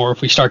shitload more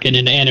if we start getting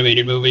into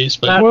animated movies,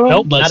 but Well,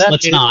 nope, let's not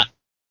let's animated. not.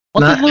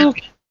 What Not- the hell?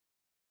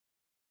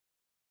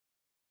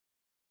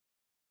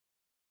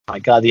 My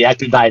God, the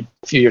actor died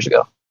a few years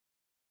ago.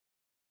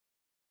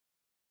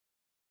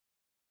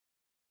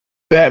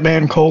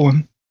 Batman :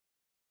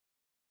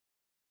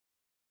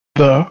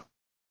 the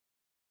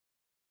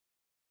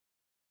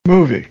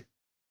movie.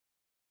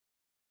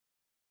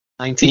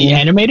 The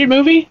animated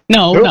movie?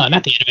 No, Nope. no,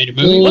 not the animated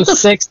movie. What the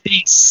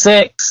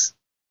 1966.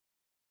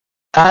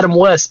 Adam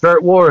West,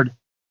 Burt Ward.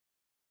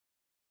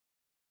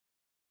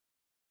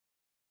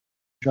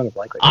 Drawing a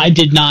blank right I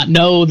did not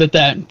know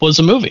that was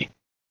a movie.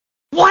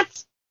 now.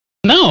 What?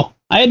 No,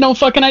 I had no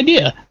fucking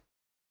idea.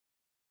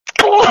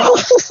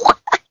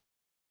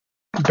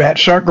 Bat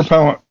shark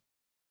repellent.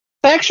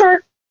 Back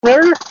shark?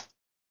 Remember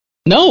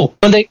No.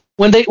 when they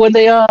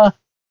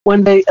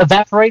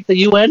evaporate the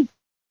UN?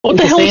 What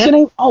the With hell the was the fan?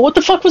 name? Oh, what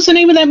the fuck was the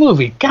name of that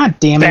movie? God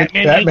damn it.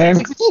 Batman.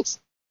 1966.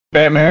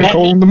 Batman: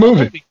 Batman, the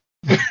movie.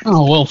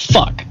 Oh, well,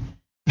 fuck.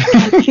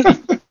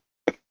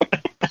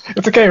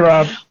 It's okay,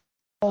 Rob.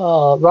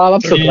 Oh, Rob,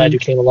 I'm so Man. glad you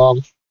came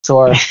along to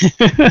our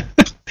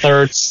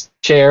third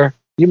chair.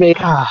 You make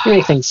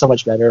things so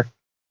much better.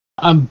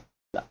 I'm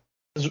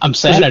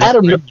sad. I don't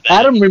Adam remember that.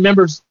 Adam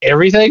remembers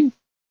everything.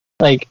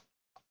 Like,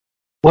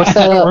 what's I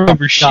that? don't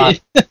remember God.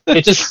 shit.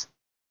 It just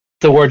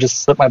the word just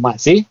slipped my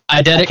mind. See,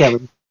 I Eidetic. can't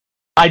remember.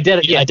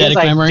 Eidetic, yeah, Eidetic his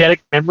memory? Eidetic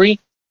memory.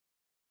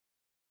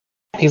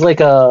 He's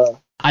like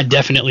I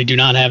definitely do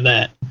not have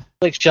that.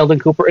 Sheldon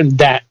Cooper in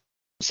that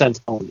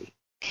sense only.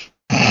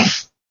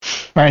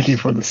 Thank you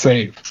for the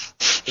save.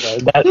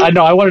 I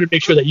know. I wanted to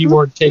make sure that you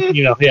weren't taking,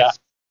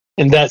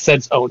 in that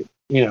sense only.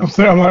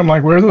 I'm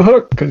like, where's the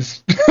hook?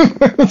 Because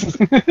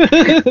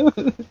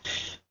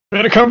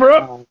better cover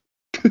up.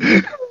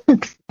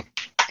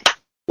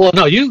 Well,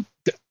 no, you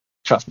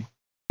trust me.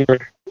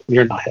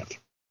 You're not him.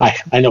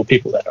 I know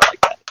people that are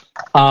like that.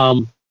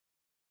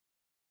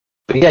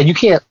 But yeah, you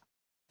can't.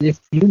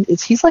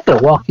 He's like a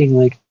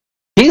walking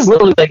he's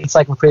literally like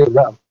Encyclopedia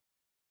Brown.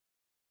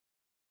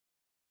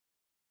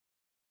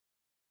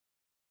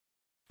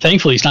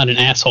 Thankfully, he's not an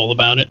asshole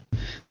about it.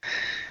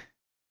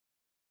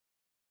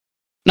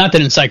 Not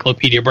that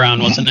Encyclopedia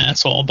Brown was an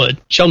asshole, but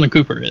Sheldon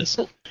Cooper is.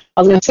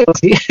 I was gonna say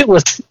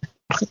was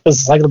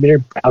Encyclopedia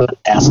Brown an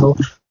asshole?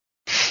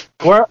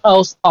 Where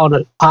else on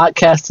a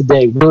podcast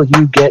today will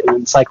you get an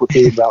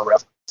Encyclopedia Brown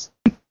reference?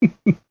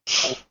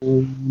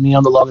 Me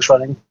on the longest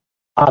running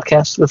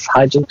podcast with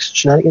hijinks,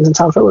 shenanigans, and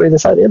Tom Filler either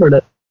side of the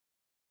internet.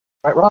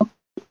 Right, Rob?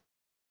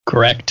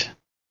 Correct.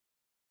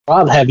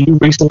 Rob, have you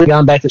recently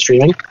gone back to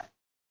streaming?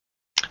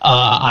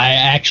 I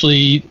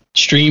actually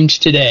streamed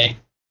today.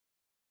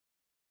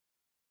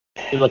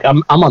 Look,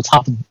 I'm on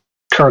top of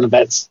current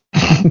events.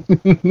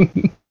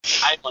 I'm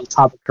on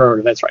top of current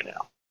events right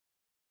now.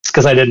 It's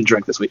because I didn't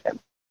drink this weekend.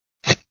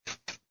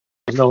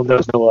 There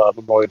was no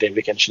Memorial Day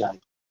weekend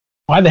shenanigans.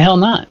 Why the hell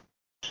not?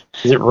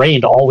 Because it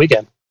rained all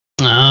weekend.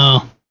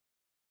 Oh.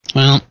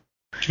 Well,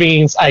 Which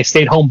means I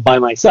stayed home by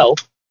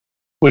myself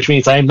which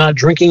means I am not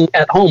drinking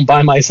at home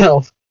by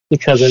myself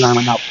because then I'm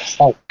an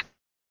alcoholic.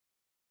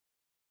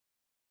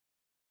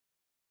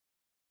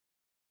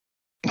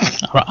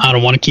 I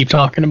don't want to keep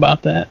talking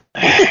about that.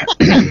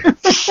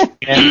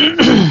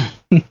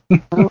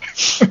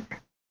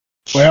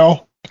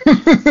 Well, you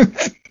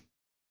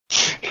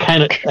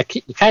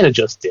kind of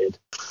just did.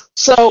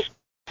 So,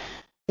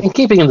 in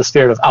keeping in the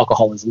spirit of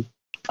alcoholism,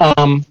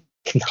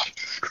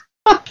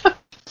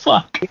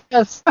 Fuck.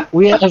 yes,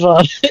 we have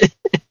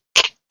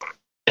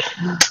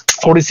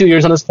 42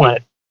 years on this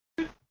planet.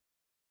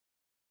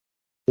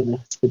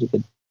 It's pretty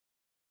good.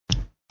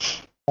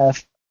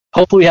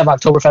 Hopefully, we have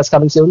Oktoberfest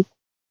coming soon.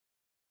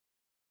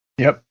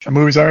 yep, the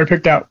movie's already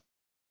picked out.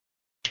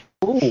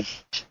 Ooh.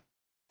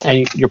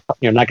 And you're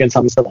not going to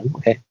tell me so then,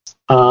 okay?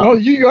 Oh,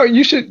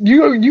 you should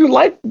you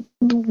like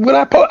what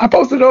I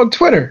posted on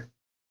Twitter.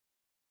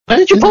 When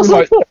did you post it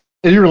on Twitter?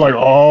 And you were like,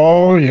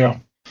 oh yeah.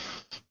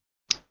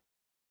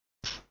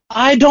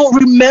 I don't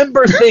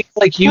remember things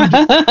like you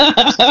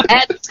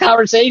had this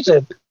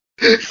conversation.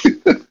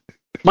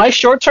 My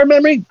short-term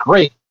memory,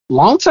 great.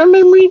 Long-term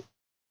memory,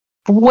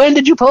 when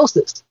did you post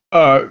this?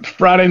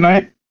 Friday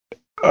night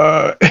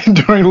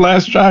during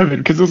Last Drive-In,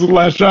 because this was the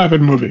Last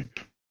Drive-In movie.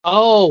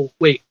 Oh,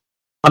 wait.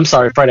 I'm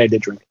sorry, Friday I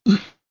did drink.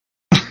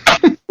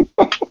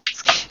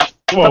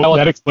 Well,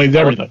 that explains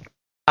everything.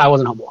 I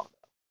wasn't home long.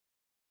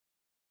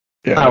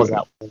 Yeah, I was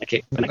out when I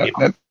came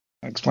home.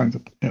 That explains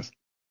it, yes.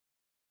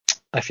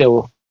 I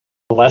feel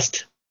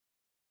blessed.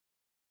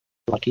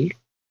 Lucky.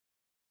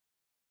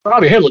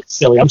 Rob, your hair looks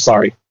silly. I'm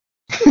sorry.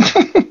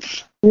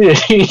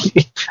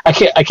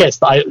 I can't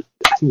stop. I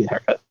need a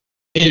haircut.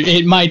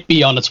 It might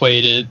be on its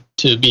way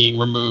to being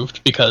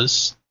removed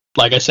because,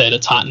 like I said,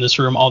 it's hot in this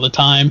room all the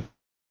time,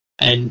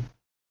 and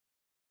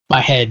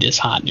my head is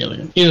hot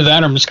nearly. Either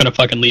that or I'm just going to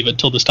fucking leave it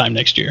till this time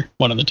next year.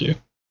 One of the two.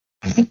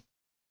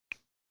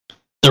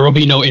 There will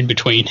be no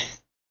in-between.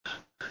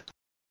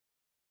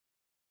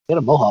 Get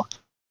a mohawk.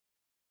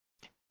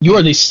 You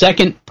are the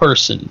second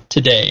person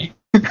today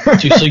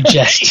to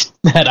suggest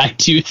that I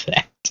do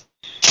that.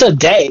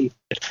 Today?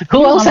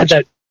 Who else had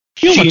that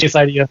genius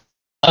idea?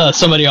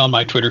 Somebody on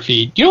my Twitter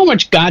feed. Do you know how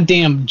much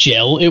goddamn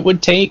gel it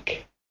would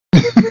take?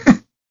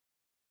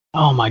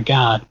 Oh my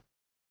god.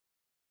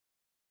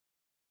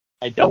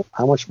 I don't.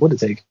 How much would it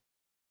take?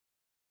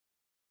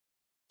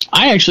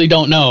 I actually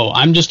don't know.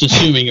 I'm just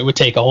assuming it would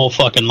take a whole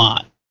fucking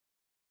lot.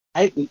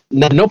 At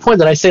no point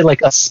did I say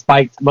like a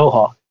spiked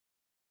mohawk.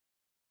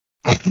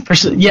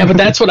 Yeah, but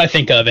that's what I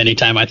think of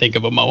anytime I think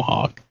of a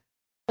mohawk.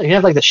 You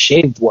have like the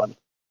shaved one.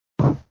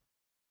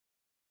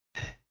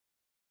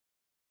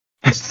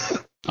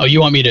 Oh,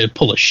 you want me to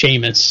pull a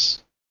Seamus?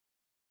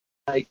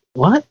 Like,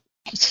 what?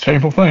 It's a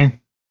painful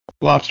thing.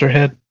 Lobster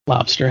head.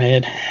 Lobster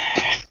head.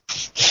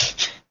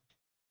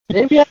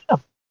 Maybe I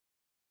am.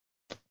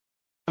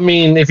 I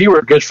mean, if you were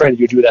a good friend,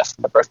 you'd do that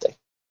for my birthday.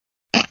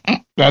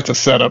 That's a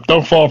setup.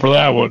 Don't fall for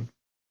that one.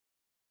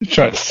 He's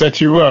trying to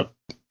set you up.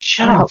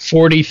 Shut I'm up.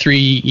 43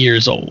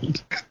 years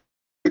old.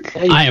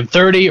 Hey, I am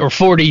 30 or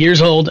 40 years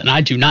old, and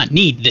I do not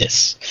need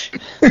this.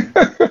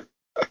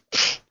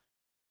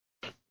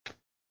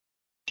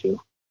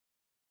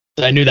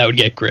 I knew that would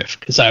get Griff,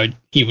 because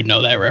he would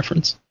know that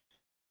reference.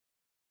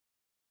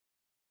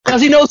 Because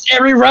he knows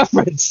every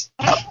reference.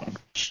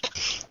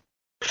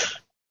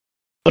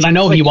 But I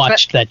know he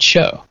watched that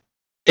show.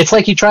 It's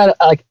like you try to,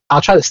 I'll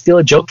try to steal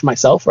a joke to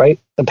myself, right?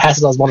 And pass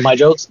it on as one of my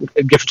jokes. And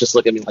Griff would just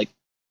look at me like,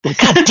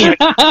 God damn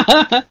it.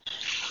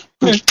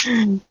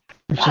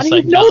 How do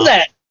you know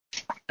that?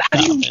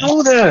 How do you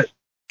know that?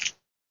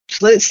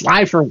 Just let it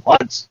slide for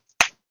once.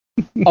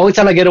 Only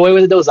time I get away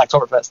with it, though, is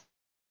Oktoberfest.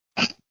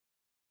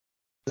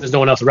 There's no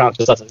one else around,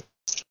 just us.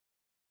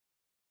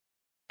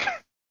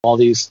 All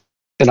these.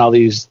 Oh,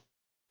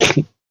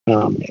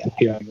 man,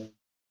 here I go.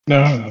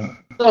 No.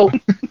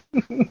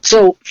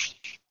 So,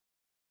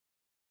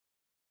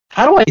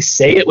 how do I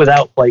say it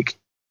without, like,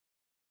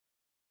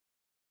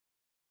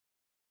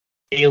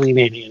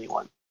 alienating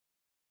anyone?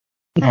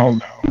 Oh,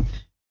 no.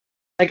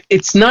 Like,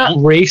 it's not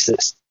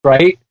racist,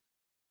 right?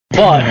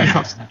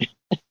 But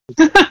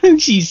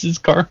Jesus,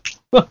 Carl.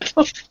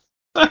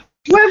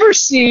 you ever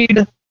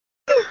seen?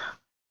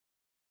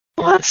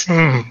 What?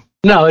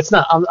 No, it's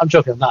not. I'm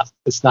joking. I'm not.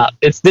 It's not.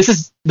 This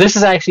is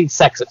actually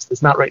sexist.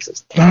 It's not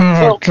racist.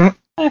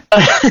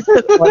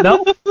 What,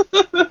 no?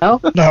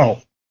 No?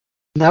 No.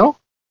 No?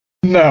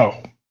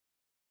 No.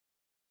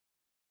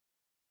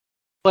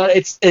 But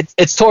it's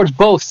towards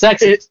both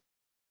sexes.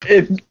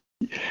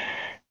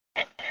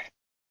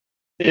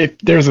 If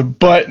there's a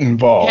but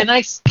involved.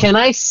 Can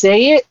I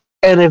say it?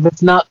 And if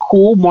it's not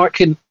cool, Mark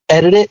can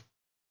edit it.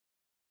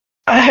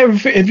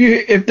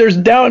 If there's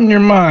doubt in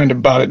your mind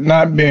about it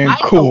not being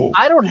cool.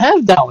 I don't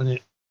have doubt in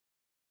it.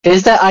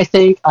 Is that I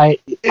think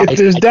if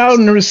there's doubt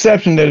in the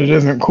reception that it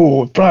isn't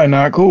cool, it's probably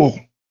not cool.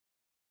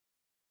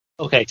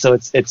 Okay, so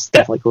it's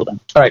definitely cool then.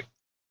 All right.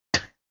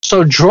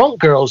 So drunk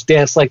girls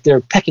dance like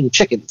they're pecking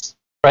chickens,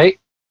 right?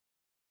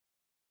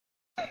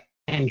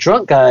 And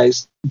drunk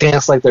guys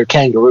dance like they're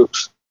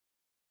kangaroos.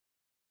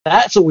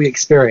 That's what we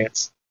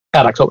experience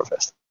at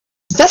Oktoberfest.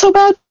 Is that so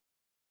bad?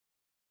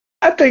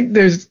 I think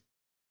there's.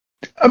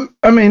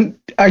 I mean,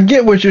 I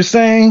get what you're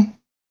saying.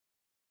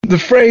 The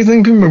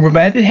phrasing,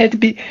 it had to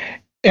be,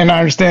 and I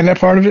understand that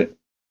part of it.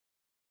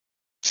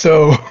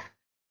 So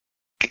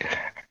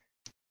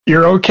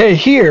you're okay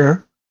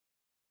here,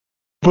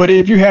 but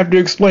if you have to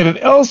explain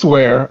it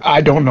elsewhere,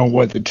 I don't know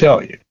what to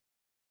tell you.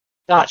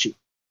 Got you.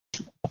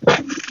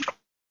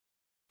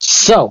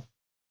 So,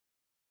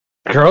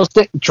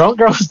 drunk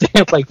girls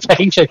dance like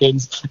pegging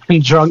chickens,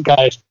 and drunk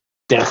guys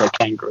dance like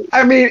kangaroos.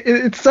 I mean,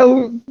 it's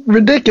so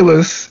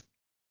ridiculous.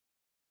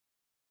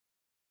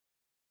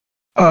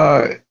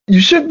 You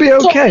should be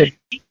okay.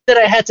 That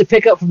I had to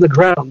pick up from the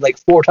ground like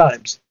 4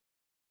 times.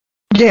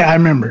 Yeah, I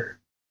remember.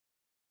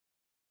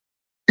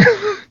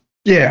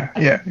 yeah.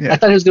 I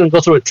thought he was going to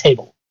go through a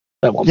table.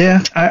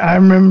 Yeah, I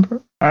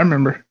remember.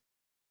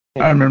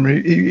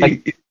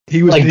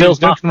 He was Bill's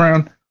jumping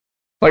around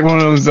like one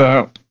of those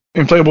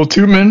inflatable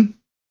tube men,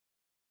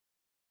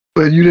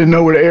 but you didn't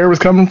know where the air was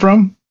coming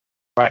from.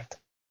 Right.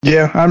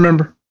 Yeah, I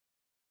remember.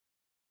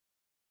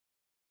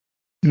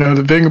 You know,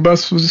 the Venga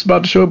bus was just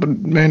about to show up, but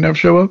may never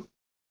show up.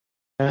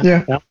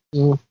 Yeah. That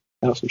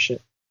was some shit.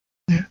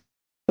 Yeah,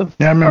 I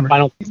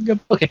remember.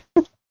 Okay.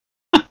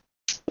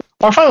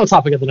 Our final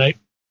topic of the night.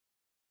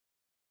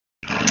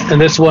 And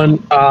this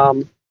one,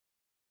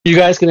 you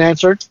guys can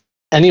answer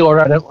any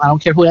order. I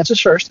don't care who answers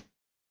first.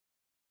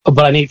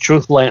 But I need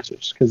truthful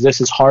answers, because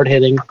this is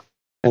hard-hitting,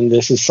 and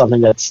this is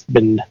something that's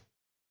been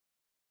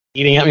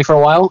eating at me for a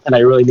while, and I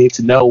really need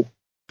to know.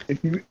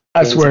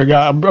 I swear to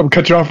God, I'm going to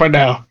cut you off right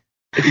now.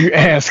 If you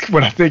ask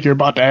what I think you're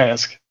about to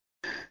ask.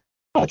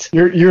 What?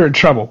 You're in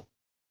trouble.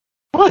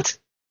 What?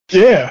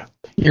 Yeah.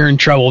 You're in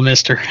trouble,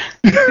 mister.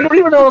 You don't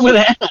even know what I'm going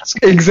to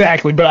ask.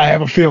 Exactly, but I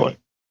have a feeling.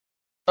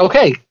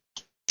 Okay.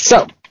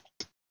 So.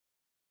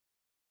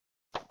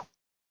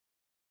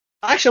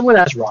 Actually, I'm going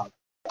to ask Rob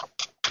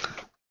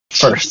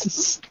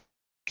first.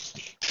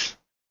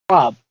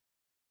 Rob.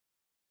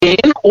 In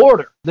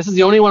order. This is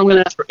the only one I'm going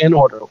to ask for in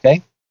order,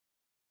 okay?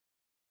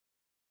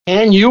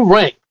 Can you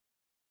rank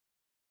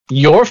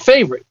your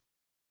favorite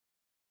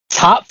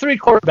top 3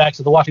 quarterbacks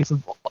of the Washington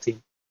football team?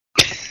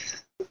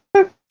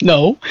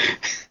 No.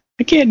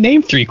 I can't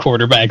name 3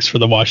 quarterbacks for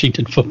the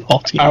Washington football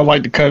team. I would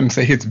like to cut him and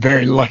say he's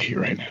very lucky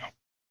right now.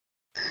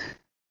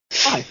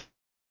 Why?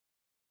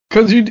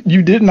 Because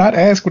you did not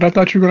ask what I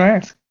thought you were going to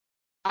ask.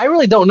 I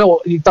really don't know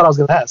what you thought I was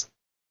going to ask.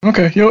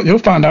 Okay, you'll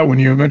find out when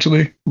you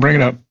eventually bring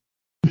it up.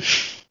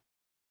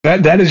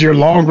 That is your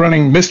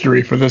long-running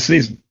mystery for this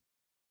season.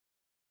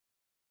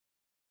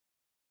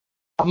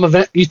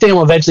 You think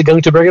I'm eventually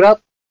going to bring it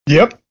up?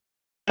 Yep.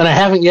 And I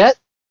haven't yet?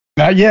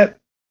 Not yet.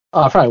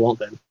 Oh, I probably won't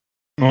then.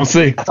 We'll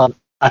see. I thought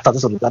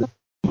this would have done it.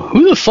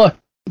 Who the fuck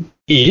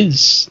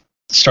is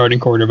starting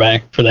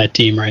quarterback for that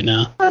team right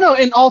now? I know,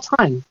 in all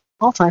time.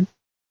 All time.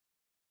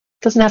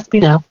 Doesn't have to be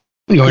now.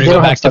 You want to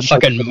go back to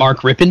fucking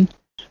Mark Rippon?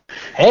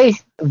 Hey,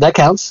 that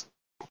counts.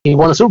 He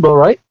won a Super Bowl,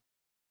 right?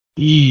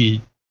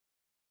 Did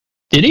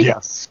he?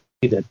 Yes,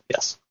 he did.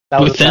 Yes,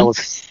 that was me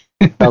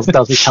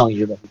telling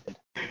you that he did.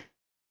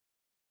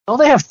 Don't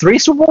they have 3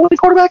 Super Bowl winning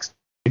quarterbacks?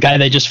 The guy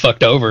they just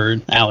fucked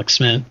over, Alex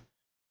Smith.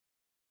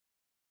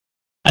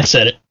 I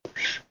said it.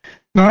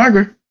 No, I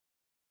agree.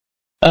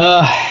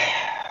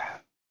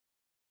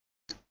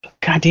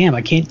 God damn,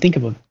 I can't think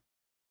of him.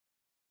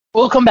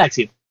 We'll come back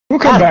to you. We'll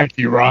come back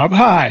to you, Rob.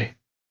 Hi.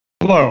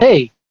 Hello.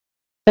 Hey,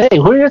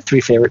 who are your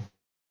 3 favorite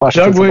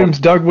Washington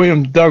Doug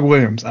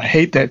Williams. I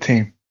hate that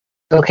team.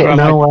 Okay,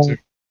 no,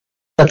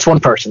 that's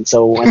one person,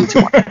 so I need 2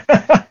 more.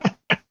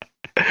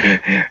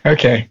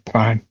 Okay,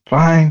 fine.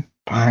 Doug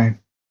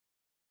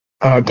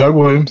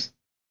Williams.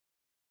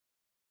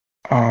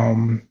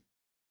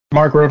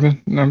 Mark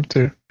Rippon, number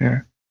 2,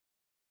 yeah.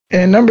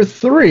 And number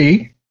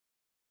 3,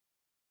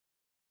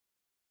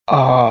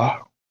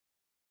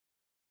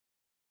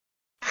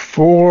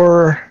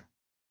 for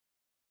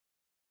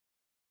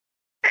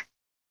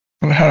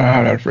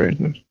how do I phrase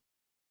this?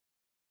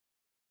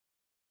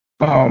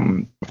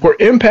 For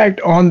impact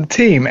on the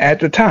team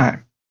at the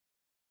time,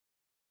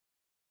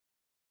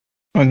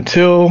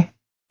 until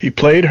he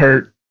played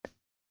hurt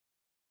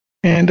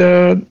and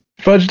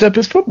fudged up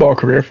his football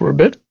career for a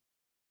bit.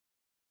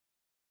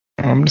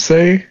 I'm going to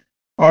say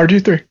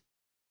RG3.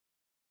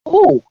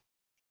 Oh.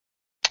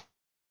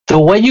 The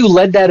way you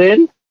led that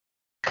in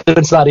could have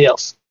been somebody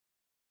else.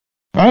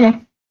 I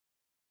know.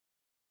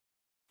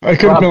 It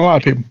could have been a lot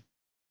of people.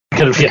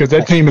 Because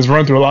that team has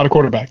run through a lot of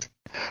quarterbacks.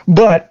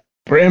 But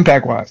for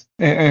impact-wise,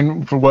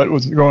 and for what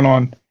was going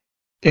on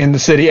in the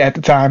city at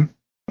the time,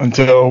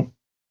 until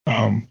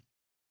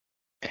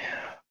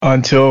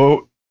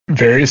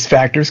various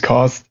factors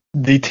caused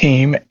the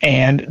team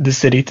and the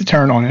city to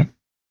turn on him.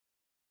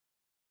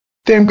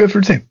 Damn good for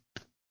the team.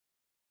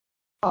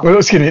 Well,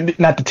 excuse me,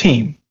 not the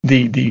team,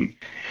 the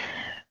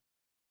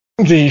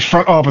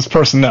front office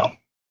personnel,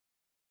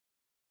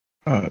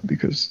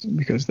 because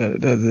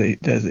that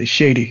is a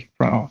shady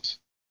front office.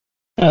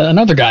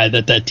 Another guy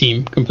that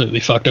team completely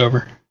fucked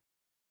over.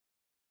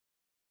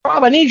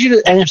 Rob, I need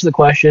you to answer the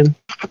question.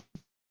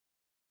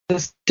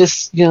 Which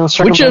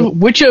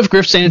of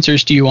Griff's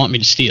answers do you want me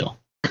to steal?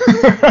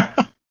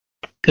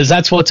 Because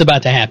that's what's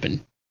about to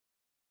happen.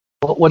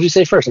 What did you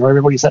say first? I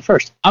remember what you said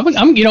first.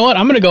 You know what?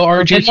 I'm going to go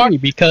RG3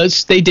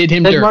 because they did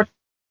him dirty.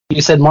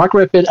 You said Mark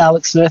Rippon,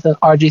 Alex Smith, and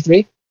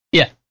RG3?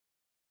 Yeah.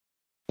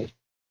 You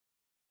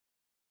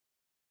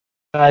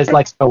guys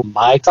like to know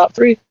my top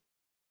three?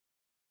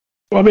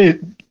 Well, I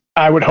mean,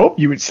 I would hope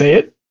you would say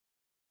it.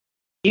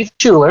 Keith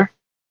Schuler,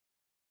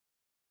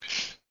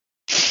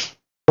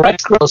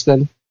 Rex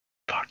Grossman,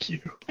 Fuck you.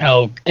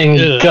 Oh,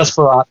 and Gus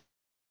Frerotte.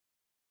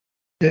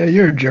 Yeah,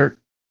 you're a jerk.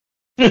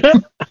 Happy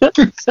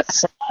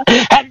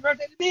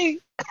birthday to me!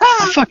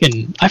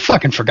 I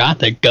fucking forgot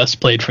that Gus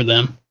played for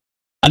them.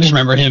 I just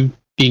remember him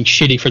being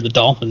shitty for the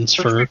Dolphins.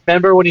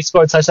 Remember when he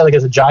scored a touchdown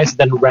against the Giants and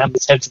then rammed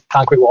his head to the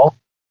concrete wall?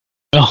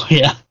 Oh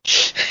yeah.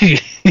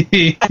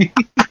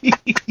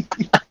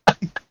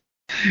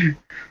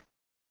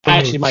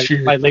 Actually, my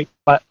favorite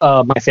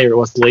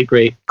was the late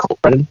great Colt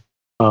Brennan.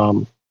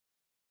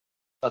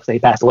 He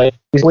passed away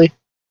recently.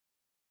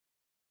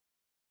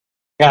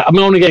 Yeah, I'm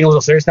only getting a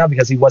little serious now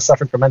because he was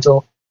suffering from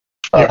mental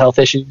health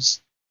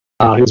issues.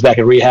 He was back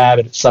in rehab,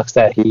 and it sucks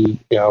that he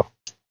got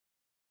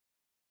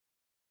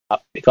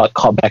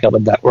caught back up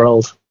in that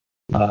world.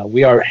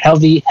 We are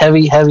heavy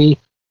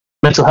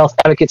mental health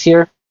advocates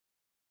here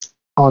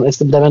on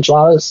Instant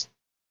Dimensionales,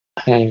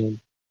 and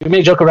we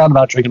may joke around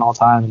about drinking all the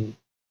time and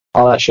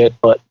all that shit,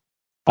 but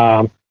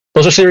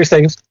those are serious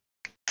things,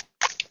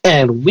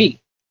 and we,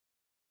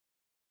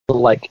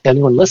 like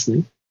anyone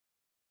listening,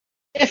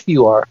 if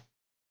you are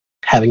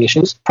having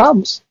issues,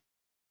 problems,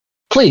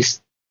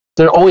 please,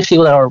 there are always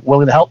people that are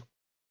willing to help.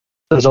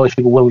 There's always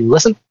people willing to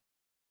listen.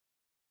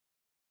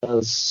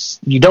 Because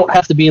you don't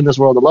have to be in this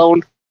world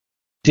alone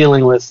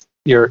dealing with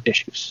your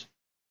issues.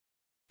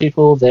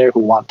 People there who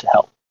want to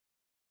help.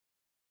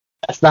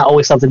 That's not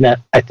always something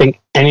that I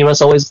think any of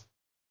us always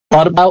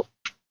thought about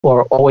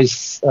or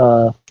always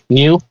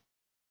knew.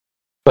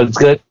 But it's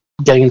good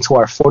getting into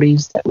our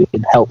 40s that we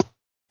can help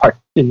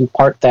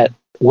impart that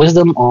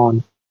wisdom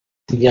on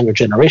the younger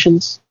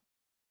generations,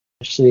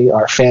 especially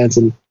our fans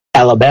in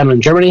Alabama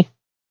and Germany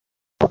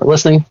who are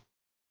listening.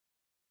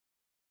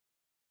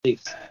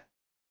 Please.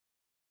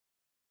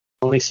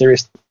 Only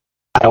serious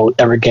I will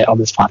ever get on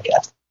this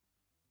podcast.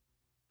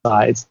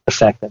 Besides the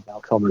fact that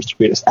Val Kilmer is the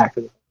greatest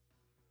actor.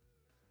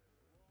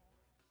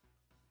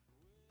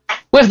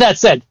 With that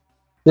said,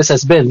 this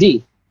has been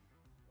the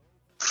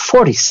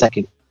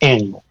 42nd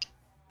annual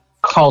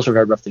Carl's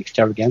Regard Birthday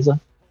Extravaganza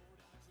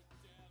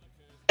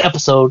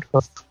episode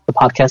of the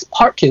podcast,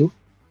 part 2.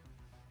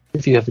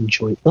 If you have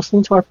enjoyed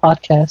listening to our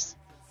podcast,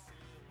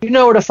 you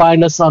know where to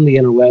find us on the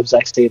interwebs. I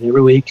state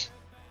every week.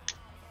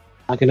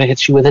 I'm not going to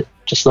hit you with it.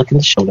 Just look in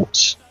the show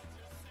notes.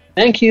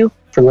 Thank you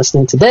for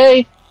listening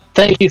today.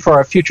 Thank you for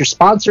our future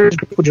sponsors.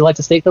 Would you like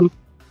to state them?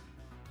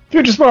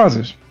 Future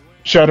sponsors.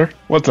 Shutter.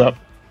 What's up?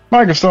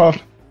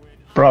 Microsoft.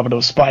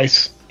 Bravado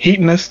Spice.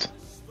 Heatonist.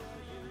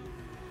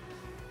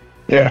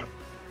 Yeah.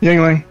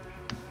 Yingling.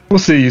 We'll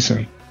see you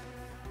soon.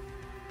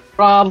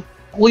 Rob,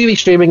 will you be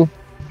streaming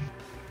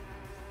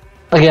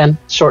again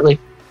shortly?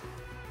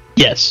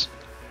 Yes.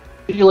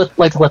 Would you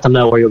like to let them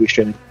know where you'll be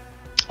streaming?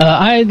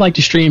 I'd like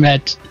to stream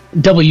at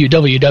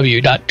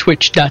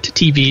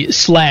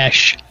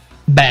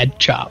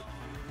www.twitch.tv/badchop.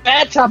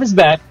 Bad Chop is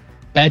back.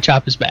 Bad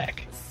Chop is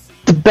back.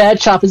 The Bad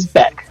Chop is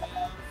back.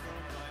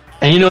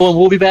 And you know when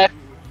we'll be back?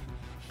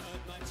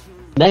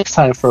 Next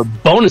time for a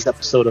bonus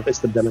episode of It's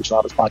the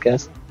Dimensionales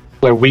podcast,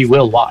 where we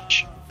will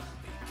watch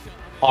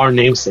our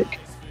namesake,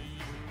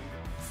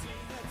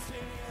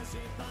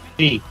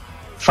 the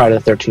Friday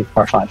the 13th,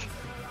 Part 5.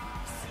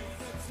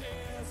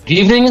 Good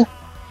evening,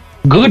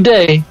 good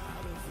day,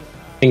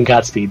 and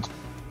Godspeed.